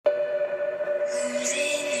Feeling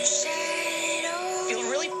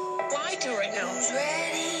really fly to right now. It's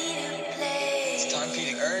time for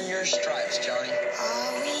you to earn your stripes, Johnny.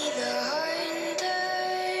 Are we the hunters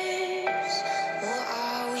or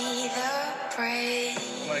are we the prey?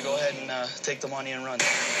 I'm gonna go ahead and take the money and run. I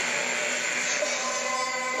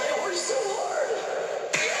worked so hard.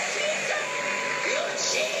 You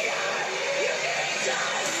cheater! You get it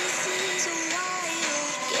done! This is a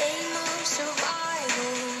wild game of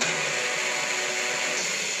survival.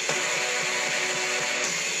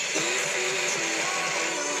 This is a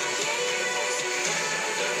wild game of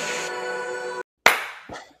survival.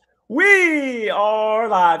 We are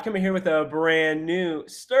live, coming here with a brand new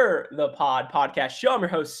Stir the Pod podcast show. I'm your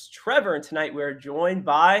host, Trevor, and tonight we're joined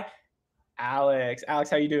by Alex. Alex,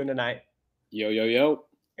 how you doing tonight? Yo, yo, yo.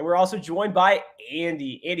 And we're also joined by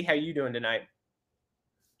Andy. Andy, how you doing tonight?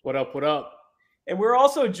 What up, what up? And we're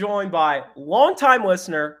also joined by longtime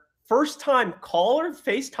listener, first-time caller,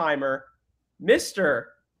 FaceTimer, Mr.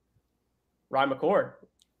 Ryan McCord.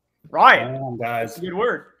 Ryan, Damn, that's guys. a good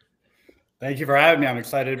word. Thank you for having me. I'm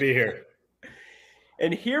excited to be here.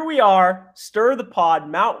 And here we are, Stir the Pod,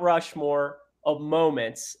 Mount Rushmore of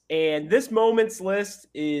moments. And this moments list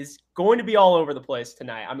is going to be all over the place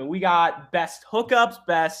tonight. I mean, we got best hookups,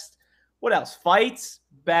 best, what else? Fights,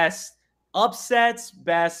 best upsets,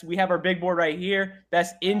 best. We have our big board right here,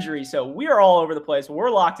 best injury. So we are all over the place. We're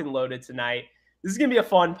locked and loaded tonight. This is going to be a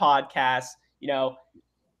fun podcast. You know,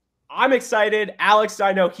 I'm excited. Alex,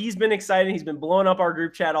 I know he's been excited. He's been blowing up our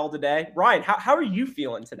group chat all today. Ryan, how are you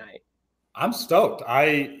feeling tonight? I'm stoked.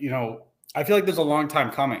 I feel like there's a long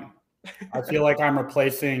time coming. I feel like I'm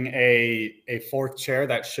replacing a fourth chair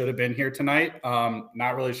that should have been here tonight.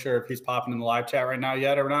 Not really sure if he's popping in the live chat right now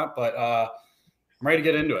yet or not, but I'm ready to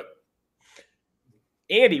get into it.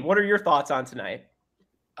 Andy, what are your thoughts on tonight?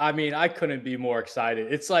 I mean, I couldn't be more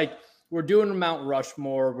excited. It's like we're doing a Mount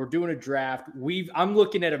Rushmore. We're doing a draft. I'm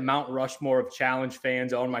looking at a Mount Rushmore of challenge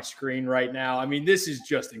fans on my screen right now. I mean, this is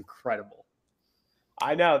just incredible.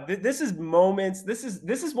 I know this is moments. This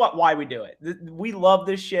is why we do it. We love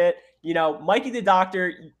this shit. You know, Mikey the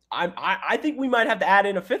Doctor. I think we might have to add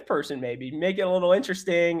in a fifth person, maybe make it a little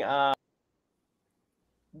interesting. We'll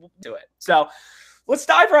do it. So let's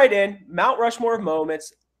dive right in. Mount Rushmore of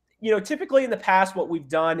moments. You know, typically in the past, what we've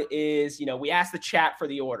done is, you know, we ask the chat for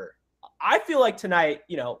the order. I feel like tonight,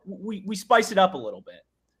 you know, we spice it up a little bit.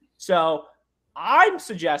 So I'm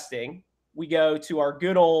suggesting we go to our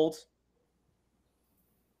good old.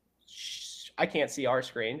 I can't see our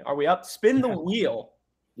screen. Are we up? Spin the wheel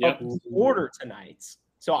Yep. of the order tonight.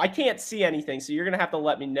 So I can't see anything. So you're going to have to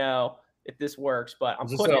let me know if this works. But I'm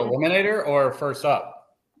Is this an eliminator or first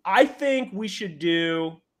up? I think we should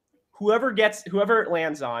do whoever it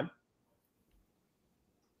lands on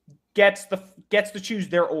gets to choose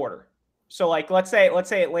their order. So like let's say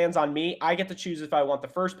it lands on me. I get to choose if I want the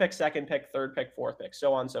first pick, second pick, third pick, fourth pick,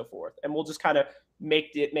 so on and so forth. And we'll just kind of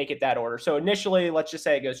make it that order. So initially, let's just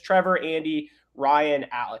say it goes Trevor, Andy, Ryan,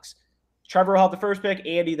 Alex. Trevor will have the first pick,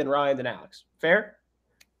 Andy, then Ryan, then Alex. Fair?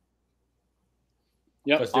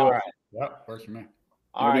 Yep. Let's do All it. right. Yep, works for me.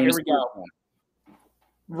 All right, here we go.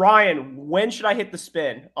 Ryan, when should I hit the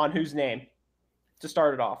spin on whose name to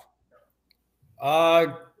start it off?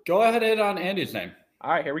 Go ahead and on Andy's name.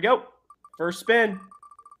 All right, here we go. First spin.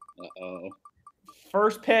 Uh-oh.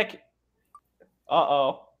 First pick.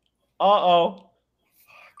 Uh-oh.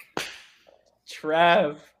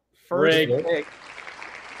 Trev. First Rigged. pick.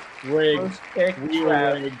 Rigged. First pick, We were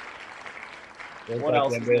Trev. rigged. Looks What like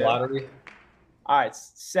else the is NBA there? lottery. All right,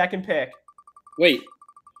 second pick. Wait,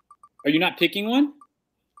 are you not picking one?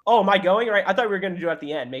 Oh, am I going right? I thought we were going to do it at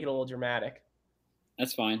the end, make it a little dramatic.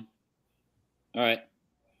 That's fine. All right.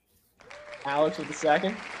 Alex with the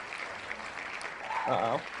second.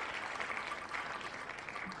 Uh-oh.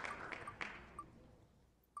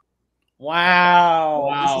 Wow.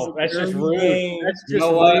 Wow, This is a that's just dirty rude. game. That's You just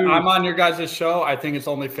know what? rude. I'm on your guys' show. I think it's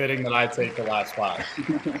only fitting that I take the last spot.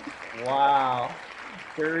 Wow.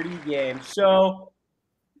 Dirty game. So,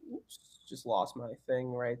 oops, just lost my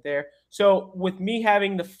thing right there. So, with me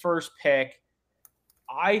having the first pick,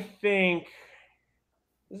 I think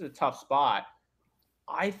this is a tough spot.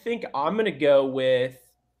 I think I'm going to go with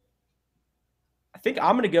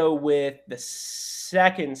the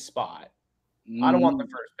second spot. I don't want the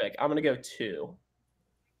first pick. I'm going to go 2.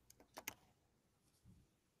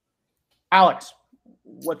 Alex,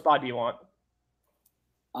 what spot do you want?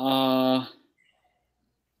 I'll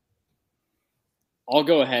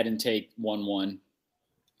go ahead and take 1-1.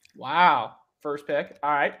 Wow. First pick.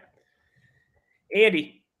 All right.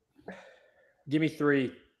 Andy. Give me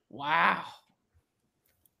 3. Wow.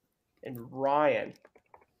 And Ryan.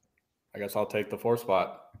 I guess I'll take the 4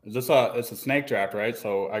 spot. It's a snake draft, right?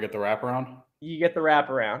 So I get the wraparound? You get the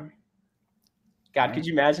wraparound. God, Right. could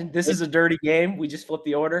you imagine? This is a dirty game. We just flip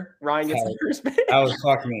the order. Ryan gets the first pick. That would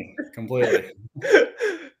fuck me completely.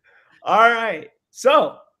 All right.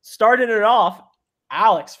 So starting it off,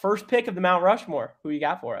 Alex, first pick of the Mount Rushmore. Who you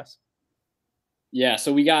got for us? Yeah,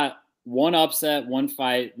 so we got one upset, one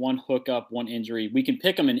fight, one hookup, one injury. We can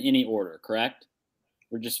pick them in any order, correct?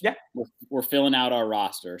 We're filling out our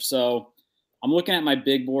roster. So I'm looking at my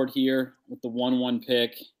big board here with the 1-1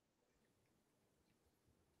 pick.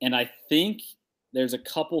 And I think there's a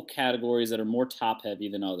couple categories that are more top heavy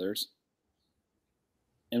than others.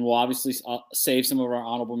 And we'll obviously save some of our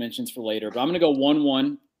honorable mentions for later. But I'm going to go 1-1.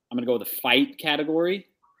 I'm going to go with the fight category.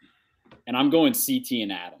 And I'm going CT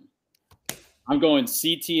and Adam. I'm going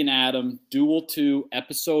CT and Adam, Duel 2,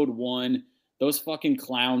 Episode 1. Those fucking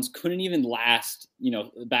clowns couldn't even last,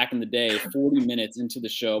 back in the day, 40 minutes into the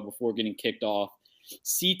show before getting kicked off.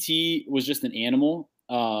 CT was just an animal.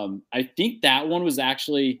 I think that one was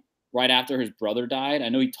actually right after his brother died. I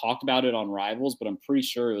know he talked about it on Rivals, but I'm pretty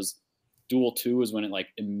sure it was Duel 2 was when it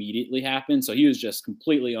immediately happened. So he was just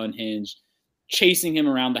completely unhinged, chasing him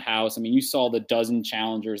around the house. I mean, you saw the dozen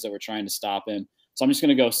challengers that were trying to stop him. So I'm just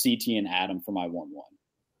going to go CT and Adam for my 1-1.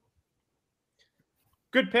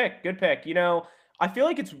 Good pick. Good pick. I feel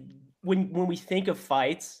like it's when we think of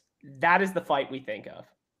fights, that is the fight we think of,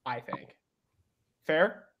 I think.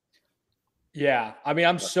 Fair? Yeah. I mean,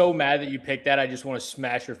 I'm so mad that you picked that. I just want to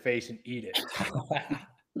smash your face and eat it.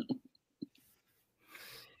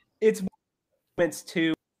 It's moments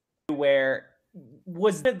too where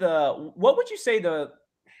what would you say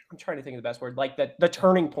I'm trying to think of the best word, the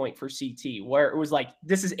turning point for CT, where it was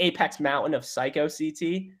this is Apex Mountain of Psycho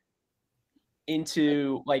CT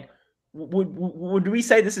into would we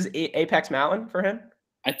say this is Apex Mountain for him?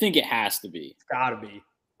 I think it has to be. It's gotta be.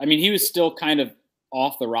 I mean, he was still kind of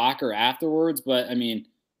off the rocker afterwards, but I mean,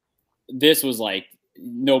 this was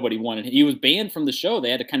nobody wanted him. He was banned from the show.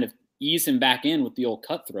 They had to kind of ease him back in with the old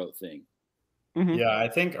cutthroat thing. Mm-hmm. Yeah, I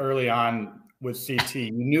think early on with CT,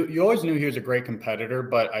 you always knew he was a great competitor,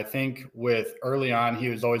 but I think with early on, he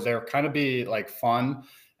was always there, kind of be fun.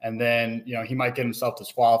 And then, he might get himself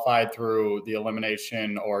disqualified through the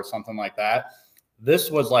elimination or something like that. This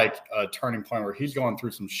was a turning point where he's going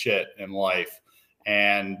through some shit in life.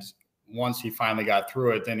 And once he finally got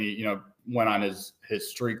through it, then he, went on his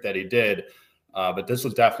streak that he did. But this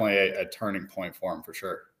was definitely a turning point for him for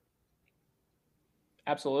sure.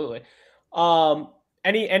 Absolutely.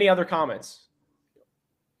 Any other comments?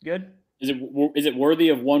 Good. Is it worthy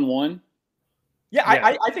of 1-1? Yeah,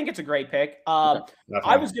 I think it's a great pick. I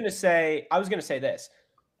was gonna say this.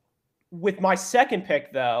 With my second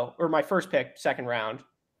pick, though, or my first pick, second round.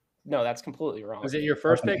 No, that's completely wrong. Was it your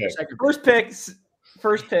first pick or second pick?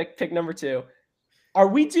 First pick, pick number 2. Are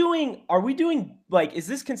we doing is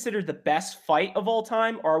this considered the best fight of all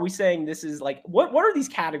time? Or are we saying this is what are these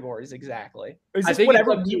categories exactly? Or is this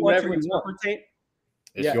whatever you want to interpret?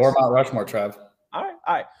 It's your Mount Rushmore, Trev. All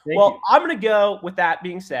right. Thank you. I'm going to go with that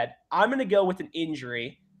being said. I'm going to go with an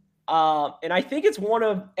injury. And I think it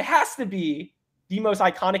has to be the most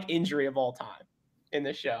iconic injury of all time in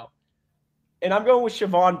this show. And I'm going with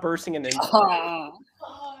Siobhan bursting an injury. Oh,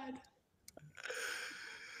 God.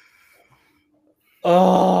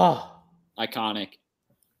 Oh, iconic.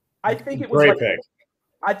 I think it was great pick.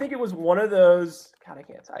 I think it was one of those. God, I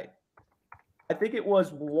can't type. I think it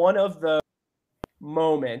was one of the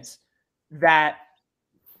moments that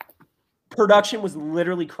production was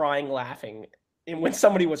literally crying, laughing, and when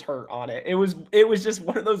somebody was hurt on it. It was just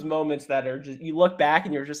one of those moments that are just, you look back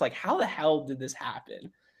and you're just like, how the hell did this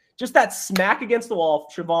happen? Just that smack against the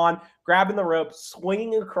wall, Siobhan grabbing the rope,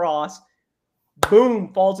 swinging across,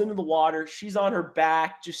 boom, falls into the water. She's on her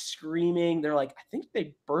back, just screaming. They're like, I think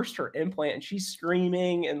they burst her implant, and she's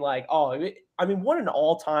screaming and what an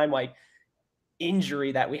all-time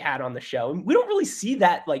injury that we had on the show. And we don't really see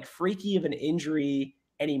that freaky of an injury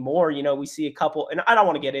anymore. We see a couple, and I don't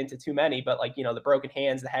want to get into too many, but the broken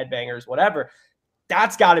hands, the headbangers, whatever.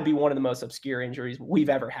 That's got to be one of the most obscure injuries we've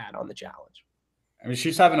ever had on the challenge. I mean,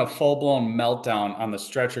 she's having a full-blown meltdown on the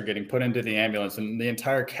stretcher, getting put into the ambulance, and the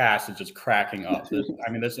entire cast is just cracking up.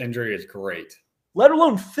 This injury is great. Let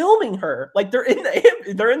alone filming her. They're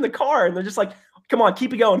in the car, and they're just like, come on,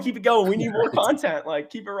 keep it going. We need more content.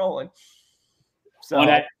 Keep it rolling. So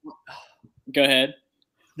Go ahead.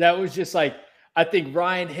 that was just I think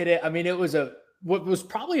Ryan hit it. I mean, it was what was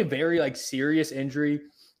probably a very serious injury,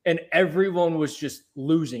 and everyone was just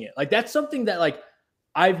losing it. That's something that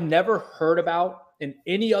I've never heard about in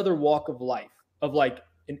any other walk of life, of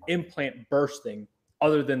an implant bursting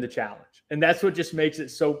other than the challenge. And that's what just makes it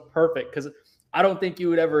so perfect, because I don't think you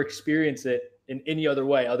would ever experience it in any other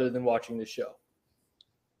way other than watching the show.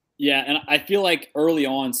 Yeah, and I feel like early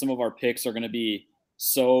on, some of our picks are going to be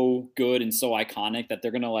so good and so iconic that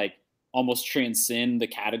they're going to like almost transcend the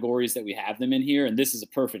categories that we have them in here. And this is a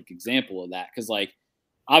perfect example of that, because like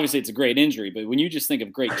obviously it's a great injury, but when you just think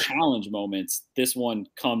of great challenge moments, this one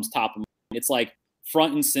comes top of mind. It's like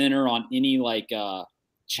front and center on any like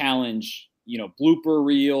challenge, blooper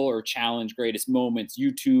reel or challenge greatest moments,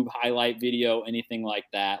 YouTube highlight video, anything like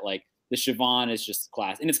that. Like the Siobhan is just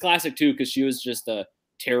class, and it's classic too because she was just a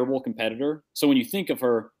terrible competitor. So when you think of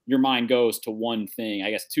her, your mind goes to one thing,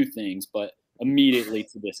 I guess two things, but immediately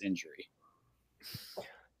to this injury.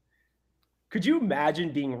 Could you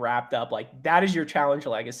imagine being wrapped up like that is your challenge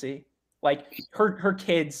legacy? Like her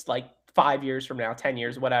kids, like 5 years from now, 10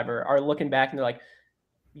 years, whatever, are looking back and they're like,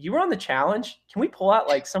 you were on the challenge? Can we pull out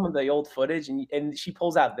like some of the old footage? And she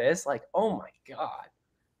pulls out this, like, oh my God.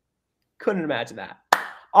 Couldn't imagine that.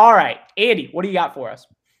 All right, Andy, what do you got for us?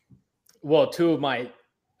 Well, two of my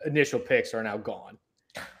initial picks are now gone.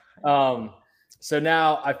 So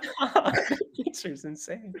now Picture's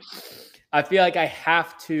insane. I feel like I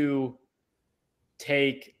have to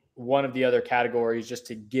take one of the other categories just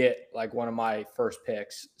to get like one of my first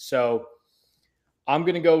picks. So I'm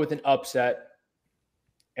going to go with an upset,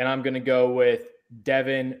 and I'm going to go with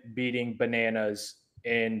Devin beating Bananas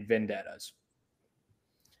in Vendettas.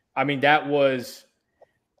 I mean,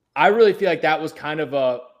 I really feel like that was kind of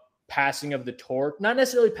a passing of the torch, not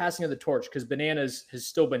necessarily passing of the torch, because Bananas has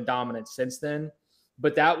still been dominant since then,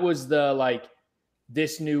 but that was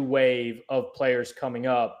this new wave of players coming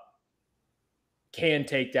up can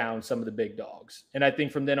take down some of the big dogs. And I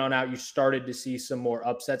think from then on out, you started to see some more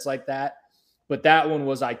upsets like that, but that one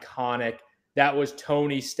was iconic. That was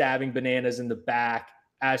Tony stabbing Bananas in the back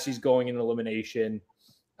as she's going in elimination.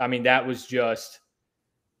 I mean, that was just,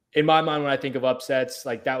 in my mind, when I think of upsets,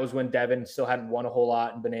 like that was when Devin still hadn't won a whole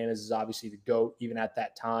lot, and Bananas is obviously the GOAT even at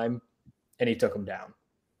that time, and he took him down.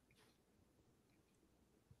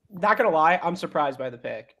 Not going to lie, I'm surprised by the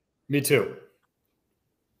pick. Me too.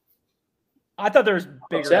 I thought there was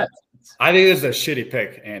bigger upsets. I think this is a shitty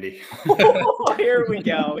pick, Andy. Here we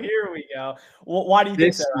go. Well, why do you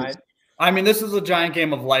think so, Ryan? I mean, this is a giant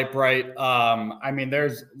game of light bright. I mean,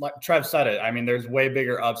 there's, like Trev said it, I mean, there's way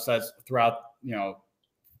bigger upsets throughout,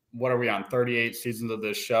 what are we on, 38 seasons of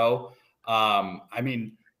this show? I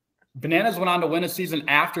mean, Bananas went on to win a season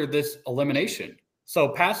after this elimination. So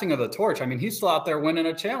passing of the torch, I mean, he's still out there winning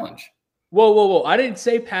a challenge. Whoa. I didn't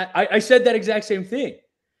say Pat. I said that exact same thing.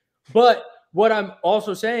 But what I'm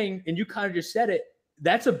also saying, and you kind of just said it,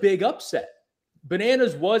 that's a big upset.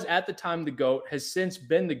 Bananas was at the time the GOAT, has since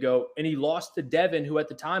been the GOAT, and he lost to Devin, who at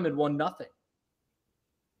the time had won nothing.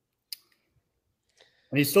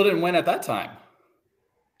 And he still didn't win at that time.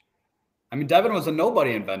 I mean, Devin was a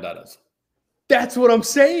nobody in Vendettas. That's what I'm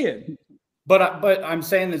saying. But I'm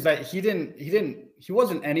saying is that he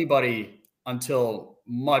wasn't anybody until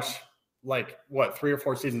much, like, what, 3 or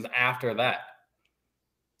 4 seasons after that.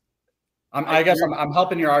 I guess I'm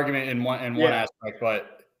helping your argument in one aspect,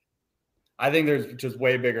 but I think there's just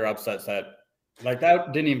way bigger upsets that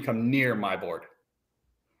didn't even come near my board.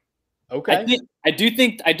 Okay. I do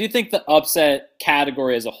think the upset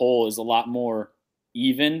category as a whole is a lot more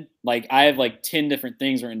even. Like I have like 10 different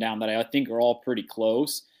things written down that I think are all pretty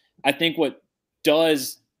close. I think what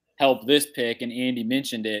does help this pick, and Andy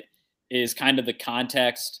mentioned it, is kind of the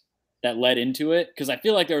context that led into it. Because I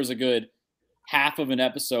feel like there was a good half of an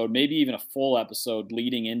episode, maybe even a full episode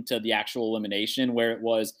leading into the actual elimination where it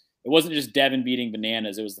wasn't just Devin beating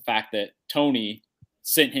Bananas. It was the fact that Tony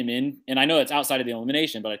sent him in. And I know it's outside of the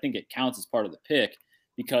elimination, but I think it counts as part of the pick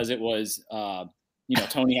because it was,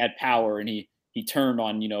 Tony had power and he turned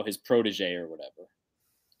on, his protege or whatever.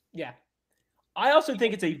 Yeah. I also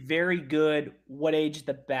think it's a very good what age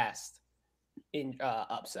the best in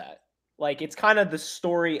upset. Like it's kind of the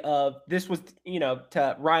story of this was,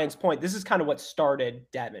 to Ryan's point, this is kind of what started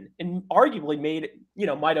Devin and arguably made,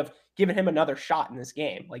 might have given him another shot in this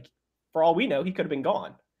game. Like for all we know, he could have been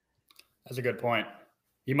gone. That's a good point.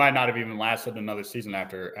 He might not have even lasted another season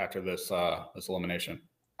after this elimination.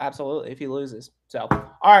 Absolutely, if he loses. So, all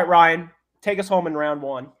right, Ryan, take us home in round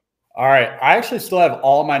 1. All right. I actually still have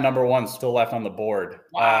all my number ones still left on the board.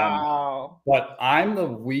 Wow. But I'm the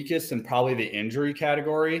weakest in probably the injury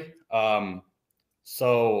category.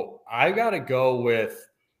 So I got to go with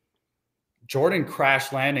Jordan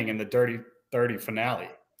crash landing in the Dirty 30 finale.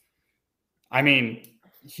 I mean,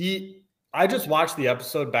 I just watched the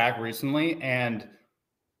episode back recently, and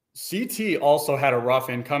CT also had a rough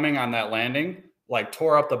incoming on that landing. like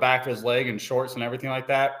tore up the back of his leg in shorts and everything like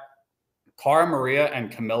that. Cara Maria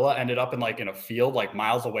and Camilla ended up in a field like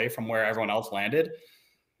miles away from where everyone else landed.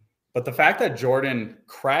 But the fact that Jordan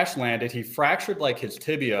crash landed, he fractured like his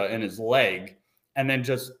tibia in his leg and then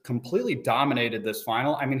just completely dominated this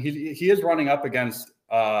final. I mean, he is running up against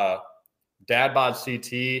Dad Bod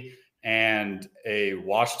CT and a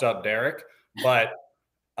washed up Derek. But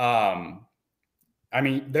I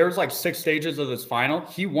mean, there was like 6 stages of this final.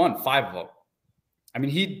 He won 5 of them. I mean,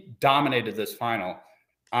 he dominated this final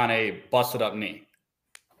on a busted up knee.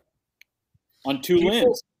 On 2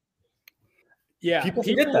 limbs. Yeah. People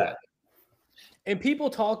forget that. And people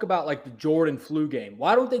talk about like the Jordan flu game.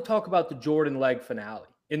 Why don't they talk about the Jordan leg finale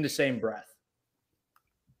in the same breath?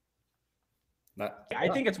 I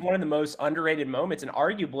think it's one of the most underrated moments, and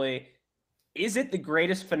arguably, is it the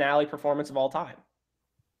greatest finale performance of all time?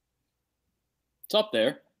 It's up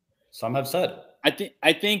there. Some have said. I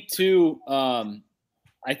think too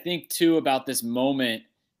about this moment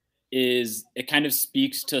is it kind of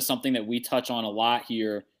speaks to something that we touch on a lot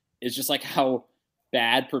here, is just like how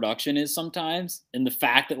bad production is sometimes, and the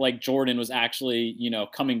fact that like Jordan was actually,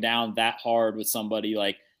 coming down that hard with somebody.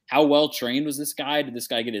 Like, how well trained was this guy? Did this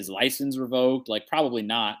guy get his license revoked? Like, probably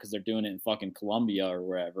not, because they're doing it in fucking Colombia or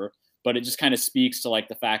wherever. But it just kind of speaks to like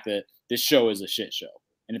the fact that this show is a shit show,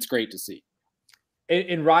 and it's great to see.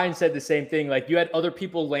 And Ryan said the same thing. Like, you had other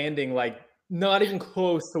people landing like not even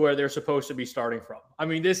close to where they're supposed to be starting from. I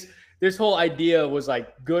mean, this whole idea was like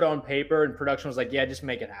good on paper, and production was like, yeah, just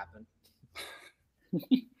make it happen.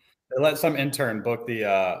 They let some intern book the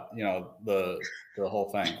whole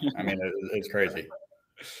thing. I mean, it's crazy.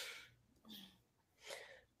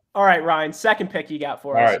 All right, Ryan, second pick you got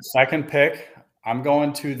for us. All right, second pick. I'm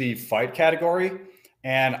going to the fight category,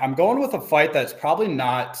 and I'm going with a fight that's probably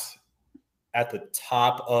not at the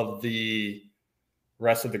top of the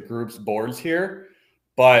rest of the group's boards here,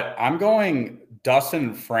 but I'm going Dustin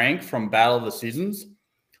and Frank from Battle of the Seasons.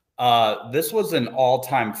 This was an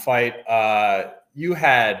all-time fight. You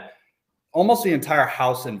had almost the entire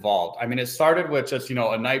house involved. I mean, it started with just,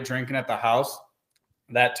 a night drinking at the house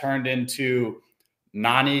that turned into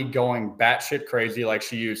Nani going batshit crazy like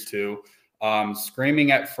she used to,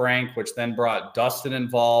 screaming at Frank, which then brought Dustin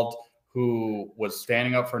involved, who was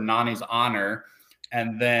standing up for Nani's honor.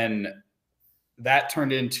 And then that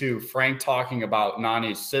turned into Frank talking about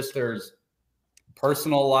Nani's sister's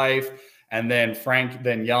personal life. And then Frank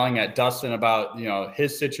then yelling at Dustin about,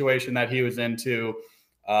 his situation that he was into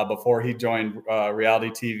before he joined reality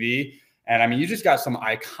TV. And I mean, you just got some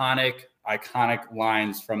iconic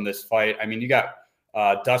lines from this fight. I mean, you got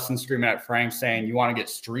Dustin screaming at Frank saying, "You want to get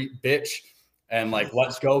street, bitch?" And like,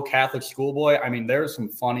 "Let's go Catholic schoolboy." I mean, there's some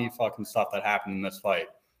funny fucking stuff that happened in this fight.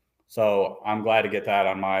 So I'm glad to get that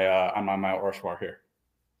on my Mount Rushmore here.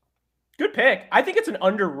 Good pick. I think it's an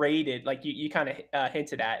underrated, like you kind of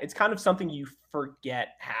hinted at. It's kind of something you forget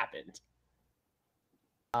happened.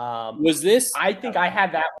 Was this? I think I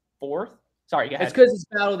had that fourth. Sorry, go ahead. It's because it's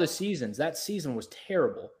Battle of the Seasons. That season was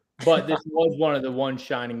terrible, but this was one of the one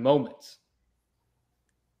shining moments.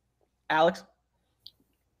 Alex?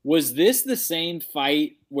 Was this the same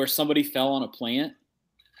fight where somebody fell on a plant?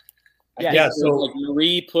 Yeah. So like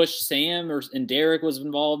Marie pushed Sam, and Derek was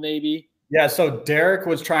involved maybe. Yeah, so Derek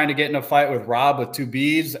was trying to get in a fight with Rob with 2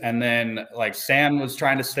 Bs, and then like Sam was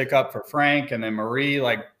trying to stick up for Frank, and then Marie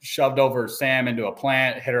like shoved over Sam into a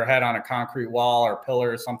plant, hit her head on a concrete wall or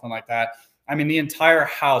pillar or something like that. I mean, the entire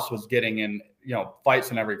house was getting in,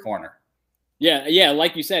 fights in every corner. Yeah,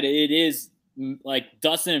 like you said, it is like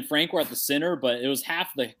Dustin and Frank were at the center, but it was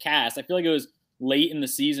half the cast. I feel like it was late in the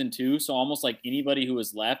season too, so almost like anybody who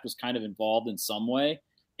was left was kind of involved in some way.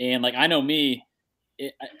 And like I know me.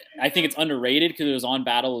 I think it's underrated because it was on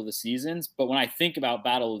Battle of the Seasons. But when I think about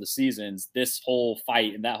Battle of the Seasons, this whole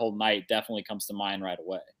fight and that whole night definitely comes to mind right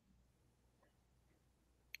away.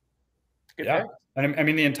 Yeah. And I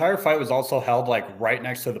mean, the entire fight was also held like right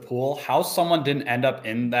next to the pool. How someone didn't end up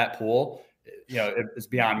in that pool, it's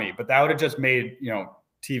beyond me. But that would have just made,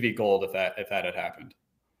 TV gold if that had happened.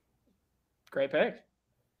 Great pick.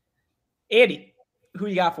 Andy, who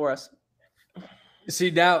you got for us?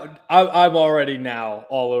 See, now I'm already now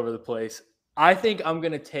all over the place. I think I'm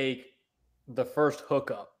going to take the first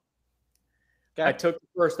hookup. Okay. I took the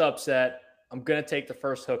first upset. I'm going to take the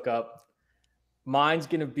first hookup. Mine's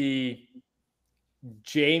going to be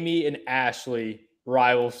Jamie and Ashley,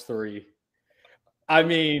 Rivals 3. I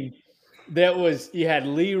mean, you had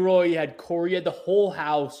Leroy, you had Corey, you had the whole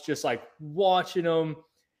house just like watching them.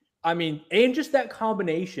 I mean, and just that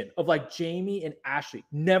combination of like Jamie and Ashley,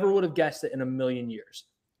 never would have guessed it in a million years.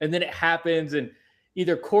 And then it happens, and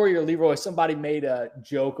either Corey or Leroy, somebody made a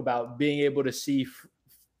joke about being able to see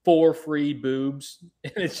 4 free boobs.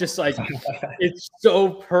 And it's just like, it's so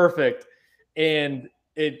perfect. And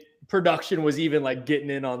production was even like getting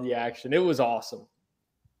in on the action. It was awesome.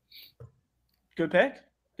 Good pick.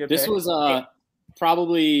 This was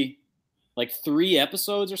probably like 3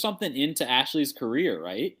 episodes or something into Ashley's career,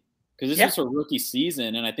 right? Because this was her rookie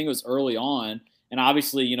season, and I think it was early on. And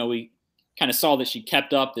obviously, you know, we kind of saw that she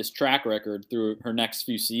kept up this track record through her next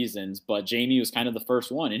few seasons. But Jamie was kind of the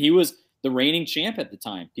first one, and he was the reigning champ at the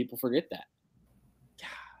time. People forget that.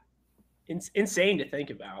 Insane to think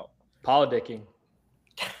about. Politicking.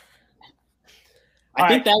 I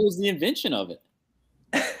think that was the invention of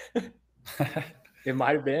it. It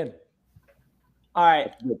might have been. All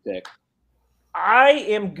right. Good pick. I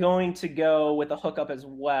am going to go with a hookup as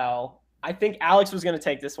well. I think Alex was going to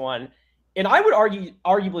take this one. And I would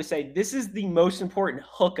arguably say this is the most important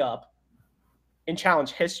hookup in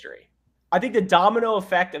challenge history. I think the domino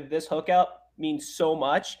effect of this hookup means so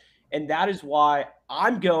much. And that is why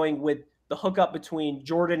I'm going with the hookup between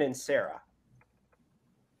Jordan and Sarah.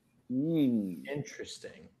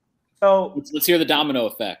 Interesting. So let's hear the domino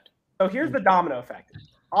effect. So here's the domino effect.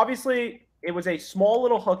 Obviously, it was a small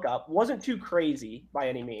little hookup. Wasn't too crazy by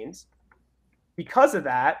any means. Because of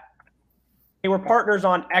that, they were partners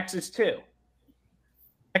on X's 2.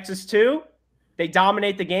 X's 2, they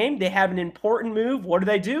dominate the game. They have an important move. What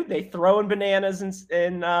do? They throw in bananas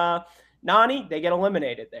and Nani. They get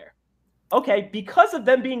eliminated there. Okay, because of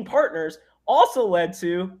them being partners, also led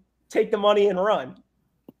to take the money and run.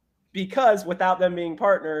 Because without them being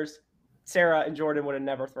partners, Sarah and Jordan would have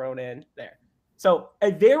never thrown in there. So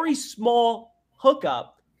a very small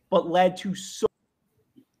hookup, but led to so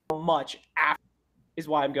much after is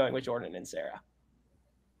why I'm going with Jordan and Sarah.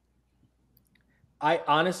 I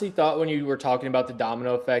honestly thought when you were talking about the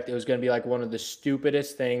domino effect, it was going to be like one of the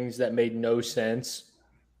stupidest things that made no sense.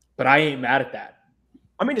 But I ain't mad at that.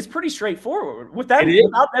 I mean, it's pretty straightforward. Without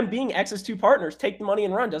them being X's 2 partners, take the money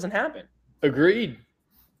and run doesn't happen. Agreed.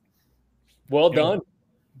 Well done.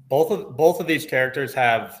 Both of these characters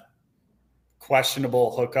have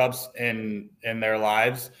questionable hookups in their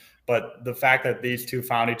lives, but the fact that these two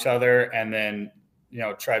found each other and then, you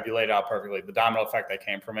know, Trev, you laid it out perfectly. The domino effect that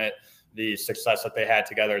came from it, the success that they had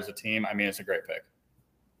together as a team. I mean, it's a great pick.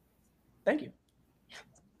 Thank you.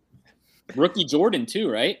 Rookie Jordan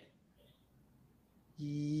too, right?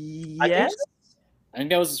 Yes. I think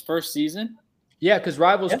that was his first season. Yeah, because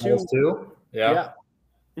Rivals 2. Yeah.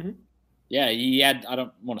 Mm-hmm. Yeah, he had, I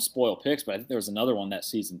don't want to spoil picks, but I think there was another one that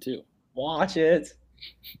season too. Watch it.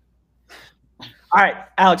 All right,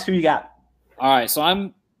 Alex, who you got? All right, so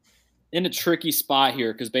I'm in a tricky spot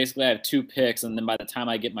here because basically I have 2 picks, and then by the time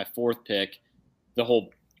I get my 4th pick, the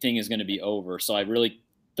whole thing is going to be over. So I really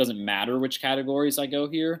doesn't matter which categories I go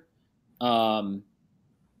here.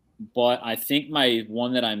 But I think my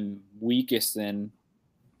one that I'm weakest in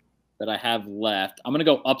that I have left, I'm going to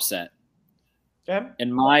go upset. Okay.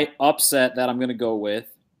 And my upset that I'm going to go with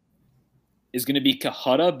is going to be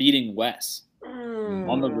Kahutta beating Wes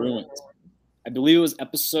on the Ruins. I believe it was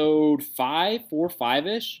episode 4 or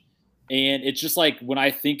 5-ish. And it's just like when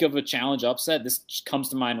I think of a challenge upset, this just comes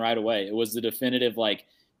to mind right away. It was the definitive, like,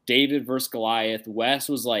 David versus Goliath. Wes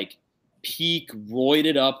was like peak,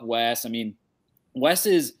 roided up Wes. I mean, Wes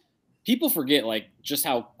is – people forget, like, just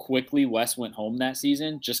how quickly Wes went home that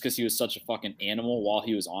season just because he was such a fucking animal while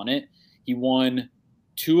he was on it. He won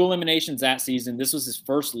 2 eliminations that season. This was his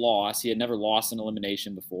first loss. He had never lost an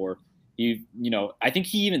elimination before. He, you know, I think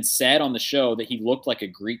he even said on the show that he looked like a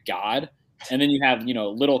Greek god. And then you have, you know,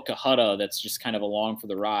 little Kahutta that's just kind of along for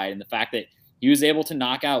the ride. And the fact that he was able to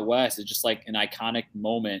knock out Wes is just like an iconic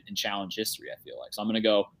moment in challenge history, I feel like. So I'm going to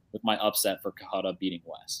go with my upset for Kahutta beating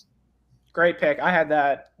Wes. Great pick. I had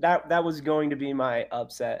that. That was going to be my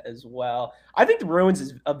upset as well. I think the Ruins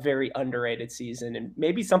is a very underrated season and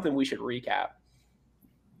maybe something we should recap.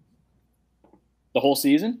 The whole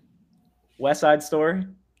season? West Side Story?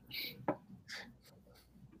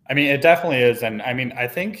 I mean, it definitely is. And I mean, I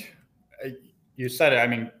think you said it. I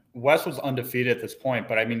mean, Wes was undefeated at this point,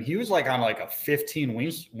 but I mean, he was like on like a 15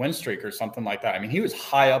 win streak or something like that. I mean, he was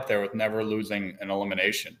high up there with never losing an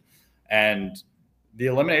elimination. And the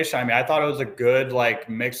elimination, I mean, I thought it was a good like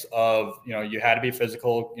mix of, you know, you had to be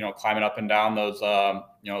physical, you know, climbing up and down those,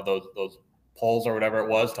 you know, those poles or whatever it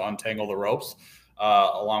was to untangle the ropes,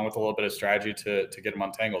 along with a little bit of strategy to get them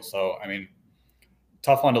untangled. So, I mean,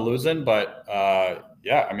 tough one to lose in, but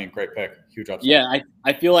yeah, I mean, great pick, huge upset. Yeah,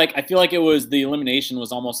 I feel like it was the elimination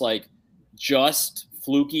was almost like just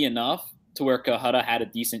fluky enough to where Kahutta had a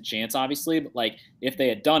decent chance, obviously. But like if they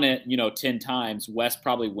had done it, you know, 10 times, Wes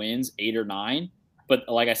probably wins 8 or 9. But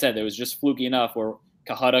like I said, it was just fluky enough where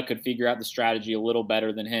Kahutta could figure out the strategy a little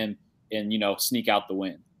better than him and, sneak out the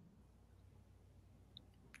win.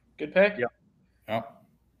 Good pick. Yep.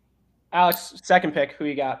 Alex, second pick. Who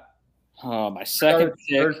you got? My second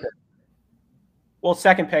pick. Well,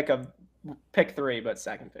 second pick of pick 3, but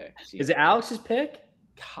second pick. Is it Alex's pick?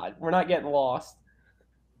 God, we're not getting lost.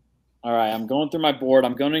 All right, I'm going through my board.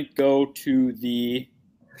 I'm going to go to the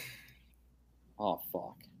 – oh,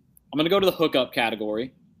 fuck. I'm going to go to the hookup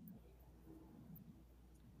category.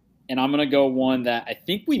 And I'm going to go one that I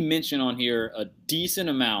think we mentioned on here a decent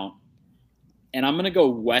amount. And I'm going to go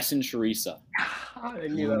Wes and Teresa. I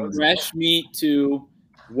knew that was Fresh meat to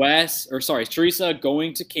Teresa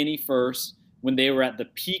going to Kenny first when they were at the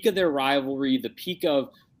peak of their rivalry, the peak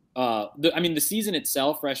of the season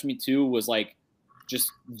itself, Fresh Meat 2 was like just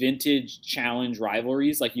vintage challenge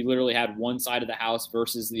rivalries. Like you literally had one side of the house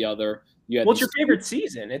versus the other. What's your favorite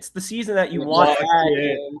season? It's the season that you want.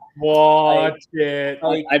 Watch it.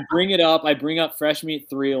 I bring it up. I bring up Fresh Meat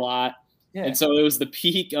 3 a lot. Yeah. And so it was the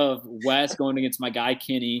peak of Wes going against my guy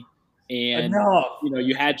Kenny. And,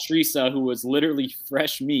 you had Teresa, who was literally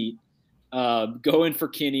fresh meat, going for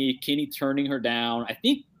Kenny turning her down. I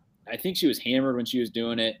think she was hammered when she was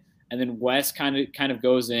doing it. And then Wes kind of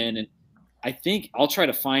goes in, and I think I'll try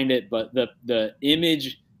to find it, but the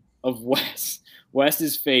image of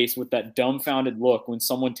Wes's face with that dumbfounded look when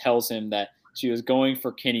someone tells him that she was going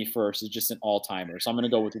for Kenny first is just an all-timer. So I'm going to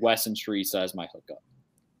go with Wes and Teresa as my hookup.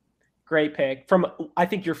 Great pick. From, I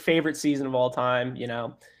think, your favorite season of all time,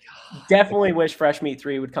 Definitely wish Fresh Meat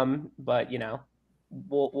 3 would come, but,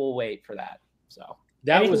 we'll wait for that. So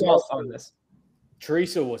that was else on this.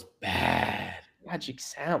 Teresa was bad. God, she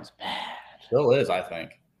sounds bad. Still is, I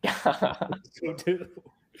think. Dude.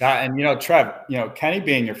 Yeah, and Trev, Kenny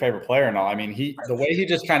being your favorite player and all, I mean, the way he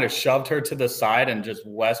just kind of shoved her to the side and just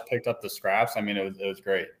Wes picked up the scraps. I mean, it was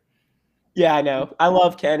great. Yeah, I know. I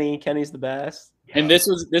love Kenny. Kenny's the best. And this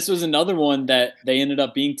was another one that they ended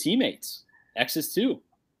up being teammates. X's too.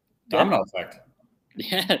 Domino effect.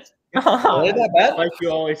 Yes. Really that bad? Like you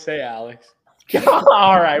always say, Alex.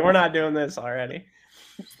 All right, we're not doing this already.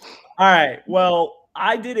 All right. Well,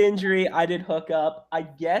 I did injury. I did hookup. I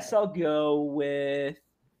guess I'll go with,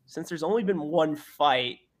 since there's only been one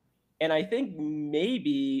fight, and I think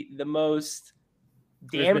maybe the most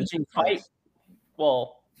damaging fight.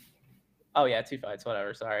 Well, oh yeah, 2 fights,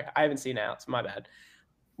 whatever. Sorry. I haven't seen Alex. My bad.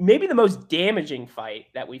 Maybe the most damaging fight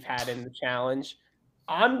that we've had in the challenge.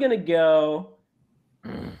 I'm going to go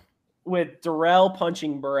with Darrell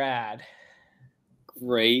punching Brad.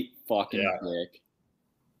 Great fucking pick.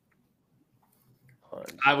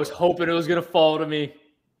 I was hoping it was going to fall to me.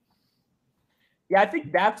 Yeah, I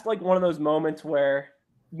think that's like one of those moments where,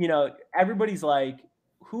 everybody's like,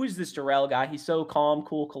 who is this Darrell guy? He's so calm,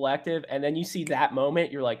 cool, collective. And then you see that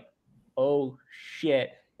moment, you're like, oh, shit.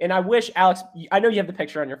 And I wish, Alex, I know you have the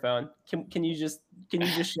picture on your phone. Can you just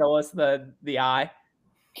show us the eye?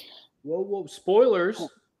 Whoa, spoilers. Well,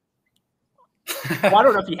 I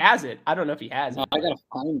don't know if he has it. I gotta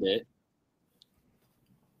find it.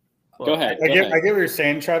 Well, go ahead. I get what you're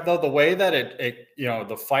saying, Trev, though. The way that it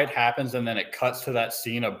the fight happens and then it cuts to that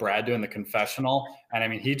scene of Brad doing the confessional. And I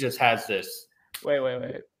mean, he just has this. Wait.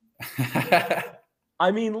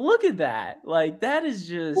 I mean, look at that. Like, that is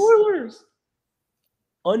just Spoilers.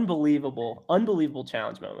 Unbelievable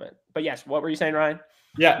challenge moment. But yes, what were you saying, Ryan?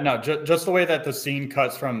 Yeah, no, just the way that the scene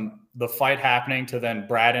cuts from the fight happening to then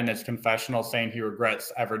Brad in his confessional saying he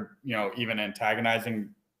regrets ever, even antagonizing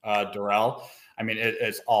Darrell. I mean,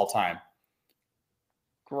 it's all time.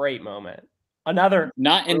 Great moment. Another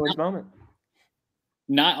moment.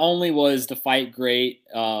 Not only was the fight great,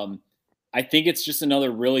 I think it's just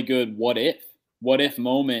another really good what if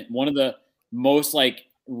moment. One of the most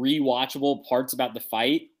rewatchable parts about the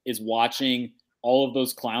fight is watching all of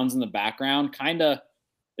those clowns in the background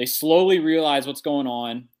they slowly realize what's going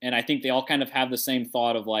on. And I think they all kind of have the same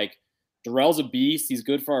thought of Darrell's a beast. He's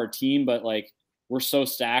good for our team, but we're so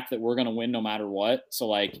stacked that we're going to win no matter what.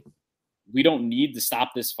 So we don't need to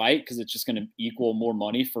stop this fight because it's just going to equal more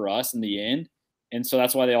money for us in the end. And so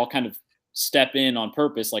that's why they all kind of step in on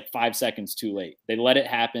purpose, 5 seconds too late. They let it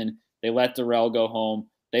happen. They let Darrell go home.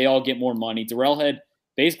 They all get more money. Darrell had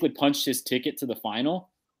basically punched his ticket to the final.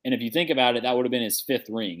 And if you think about it, that would have been his 5th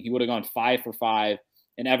ring. He would have gone 5 for 5.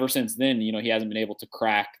 And ever since then, he hasn't been able to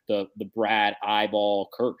crack the Brad eyeball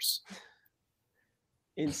curse.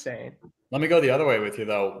 Insane. Let me go the other way with you,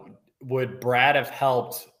 though. Would Brad have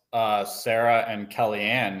helped Sarah and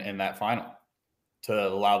Kellyanne in that final to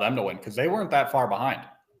allow them to win? Because they weren't that far behind.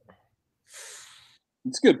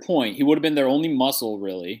 It's a good point. He would have been their only muscle,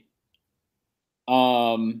 really.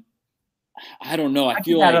 I don't know. I think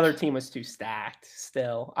feel that like other team was too stacked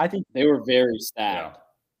still. I think they were very stacked. Yeah.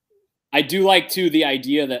 I do like, too, the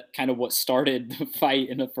idea that kind of what started the fight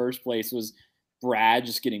in the first place was Brad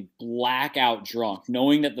just getting blackout drunk,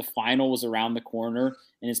 knowing that the final was around the corner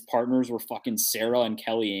and his partners were fucking Sarah and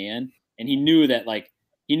Kellyanne. And he knew that, like,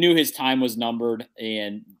 he knew his time was numbered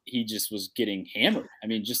and he just was getting hammered. I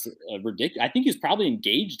mean, just ridiculous. I think he was probably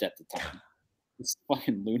engaged at the time. It's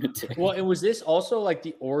fucking lunatic. Well, and was this also like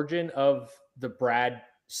the origin of the Brad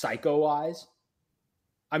psycho eyes?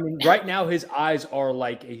 I mean, right now his eyes are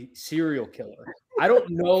like a serial killer. I don't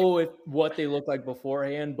know what they looked like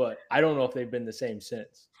beforehand, but I don't know if they've been the same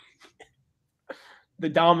since. the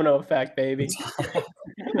domino effect, baby.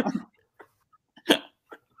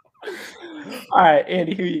 All right,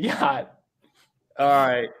 Andy, who you got? All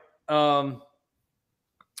right. I'm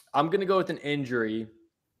going to go with an injury.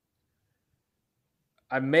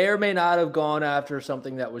 I may or may not have gone after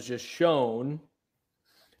something that was just shown.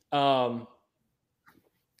 But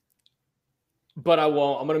I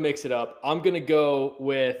won't. I'm going to mix it up. I'm going to go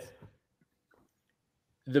with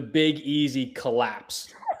the Big Easy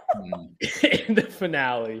collapse in the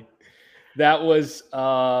finale. That was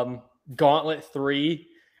Gauntlet 3.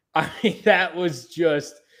 I mean, that was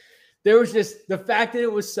just – there was just – the fact that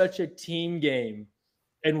it was such a team game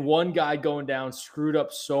and one guy going down screwed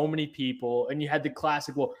up so many people, and you had the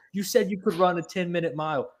classic, well, you said you could run a 10-minute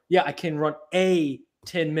mile. Yeah, I can run a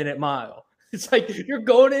 10-minute mile. It's like you're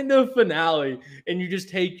going into a finale and you just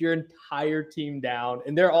take your entire team down,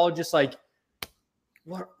 and they're all just like,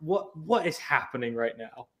 what is happening right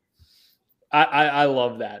now? I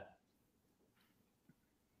love that.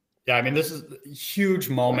 Yeah, I mean, this is a huge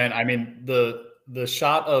moment. I mean, the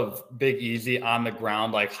shot of Big Easy on the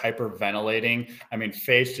ground, like hyperventilating. I mean,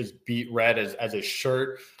 face just beat red as his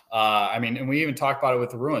shirt. I mean, and we even talked about it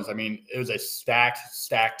with the Ruins. I mean, it was a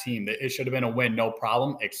stacked team. It should have been a win, no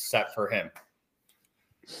problem, except for him.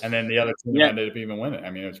 And then the other team ended up even winning.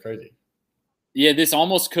 I mean, it was crazy. Yeah, this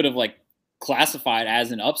almost could have like classified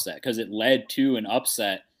as an upset because it led to an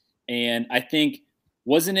upset. And I think,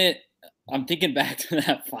 wasn't it? I'm thinking back to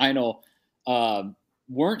that final.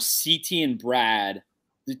 Weren't CT and Brad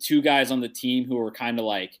the two guys on the team who were kind of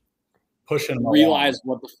like pushing them realized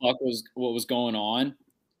what the fuck was going on?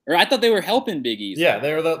 Or I thought they were helping Big Easy. Yeah,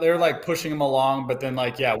 they were like pushing him along, but then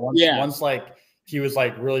like once like he was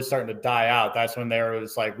like really starting to die out, that's when they were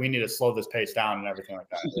just like, we need to slow this pace down and everything like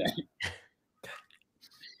that. Yeah.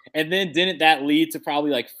 And then didn't that lead to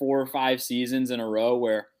probably like 4 or 5 seasons in a row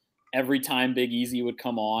where every time Big Easy would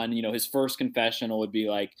come on, you know, his first confessional would be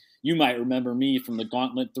like, you might remember me from the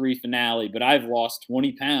Gauntlet 3 finale, but I've lost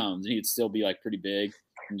 20 pounds. And he'd still be like pretty big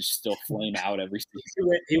and just still flame out every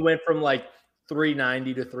season. He went from like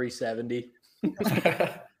 390 to 370.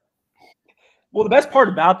 Well, the best part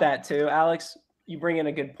about that too, Alex, you bring in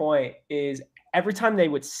a good point, is every time they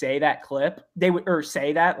would say that clip, or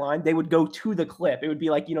say that line, they would go to the clip. It would be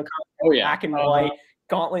like, you know, kind of black and white,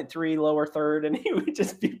 Gauntlet 3, lower third, and he would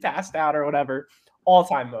just be passed out or whatever.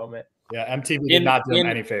 All-time moment. Yeah, MTV did not do him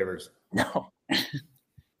any favors. No.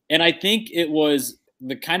 And I think it was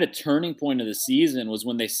the kind of turning point of the season was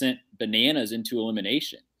when they sent Bananas into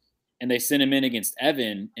elimination. And they sent him in against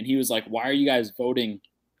Evan, and he was like, why are you guys voting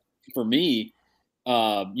for me?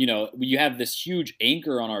 You know, you have this huge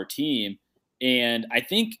anchor on our team. And I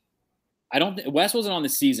think Wes wasn't on the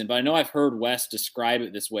season, but I know I've heard Wes describe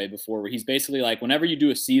it this way before, where he's basically like, whenever you do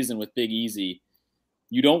a season with Big Easy,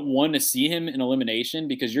 you don't want to see him in elimination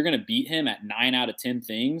because you're going to beat him at 9 out of 10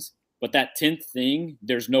 things. But that 10th thing,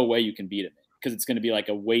 there's no way you can beat him because it's going to be like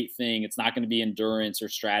a weight thing. It's not going to be endurance or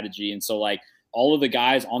strategy. And so like all of the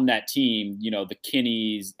guys on that team, you know, the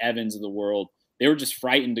Kinneys, Evans of the world, they were just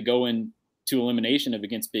frightened to go into elimination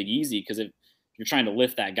against Big Easy because if you're trying to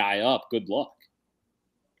lift that guy up, good luck.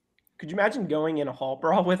 Could you imagine going in a hall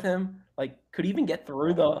brawl with him? Like, could he even get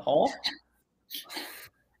through the hall?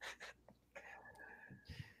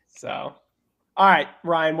 So, all right,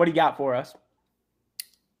 Ryan, what do you got for us?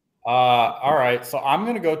 All right, so I'm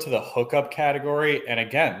going to go to the hookup category. And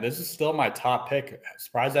again, this is still my top pick.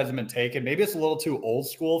 Surprised it hasn't been taken. Maybe it's a little too old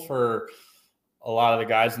school for a lot of the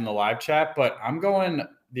guys in the live chat, but I'm going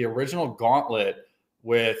the original Gauntlet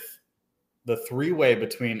with the 3-way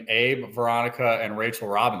between Abe, Veronica, and Rachel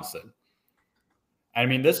Robinson. I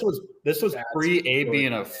mean, this was pre-Abe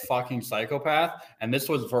being a fucking psychopath, and this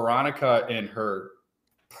was Veronica in her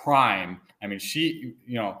prime. I mean, she,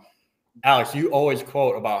 you know, Alex, you always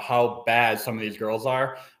quote about how bad some of these girls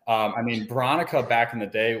are. I mean, Veronica back in the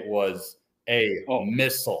day was a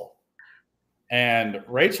missile. And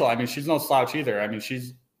Rachel, I mean, she's no slouch either. I mean, she's,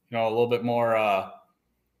 you know, a little bit more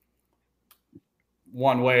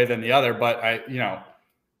one way than the other, but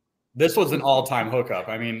this was an all-time hookup.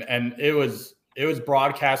 I mean, and it was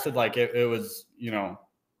broadcasted like it was,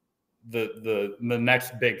 the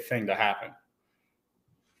next big thing to happen.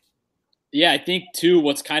 Yeah, I think too,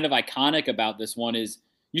 what's kind of iconic about this one is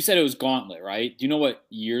you said it was Gauntlet, right? Do you know what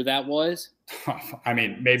year that was? I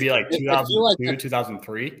mean, maybe like 2002,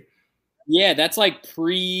 2003. Yeah, that's like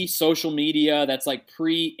pre-social media. That's like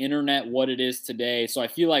pre-internet what it is today. So I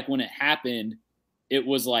feel like when it happened, it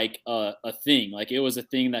was like a thing. Like it was a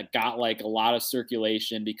thing that got like a lot of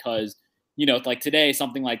circulation because, like today,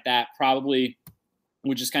 something like that probably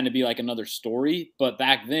would just kind of be like another story. But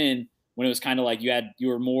back then, when it was kind of like you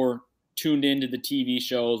were more tuned into the TV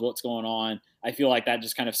shows, what's going on, I feel like that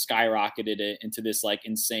just kind of skyrocketed it into this like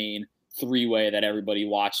insane three-way that everybody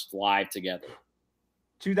watched live together.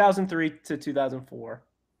 2003 to 2004.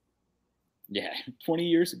 Yeah, 20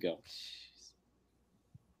 years ago.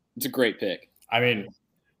 It's a great pick. I mean,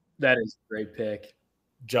 that is a great pick.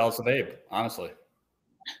 Jealous of Abe, honestly.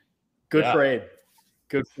 Good for Abe.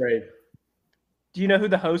 Good for Abe. Do you know who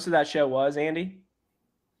the host of that show was, Andy?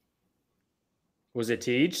 Was it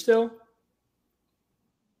Teach still?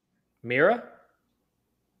 Mira?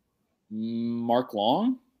 Mark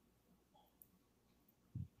Long?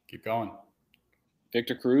 Keep going.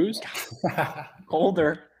 Victor Cruz?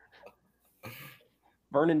 Older.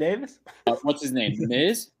 Vernon Davis? What's his name?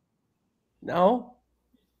 Miz? No.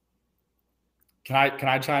 Can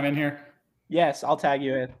I chime in here? Yes, I'll tag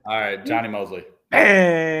you in. All right, Johnny Mosley.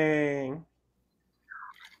 Bang!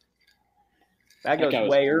 That goes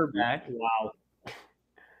way back. Wow.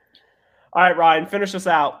 All right, Ryan, finish us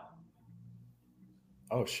out.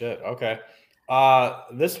 Oh, shit. Okay.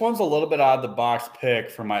 This one's a little bit out of the box pick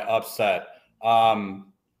for my upset. I'm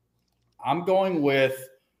going with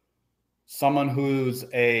someone who's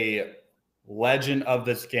a legend of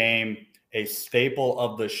this game, a staple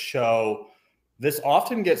of the show. This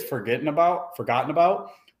often gets forgotten about,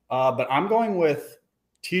 but I'm going with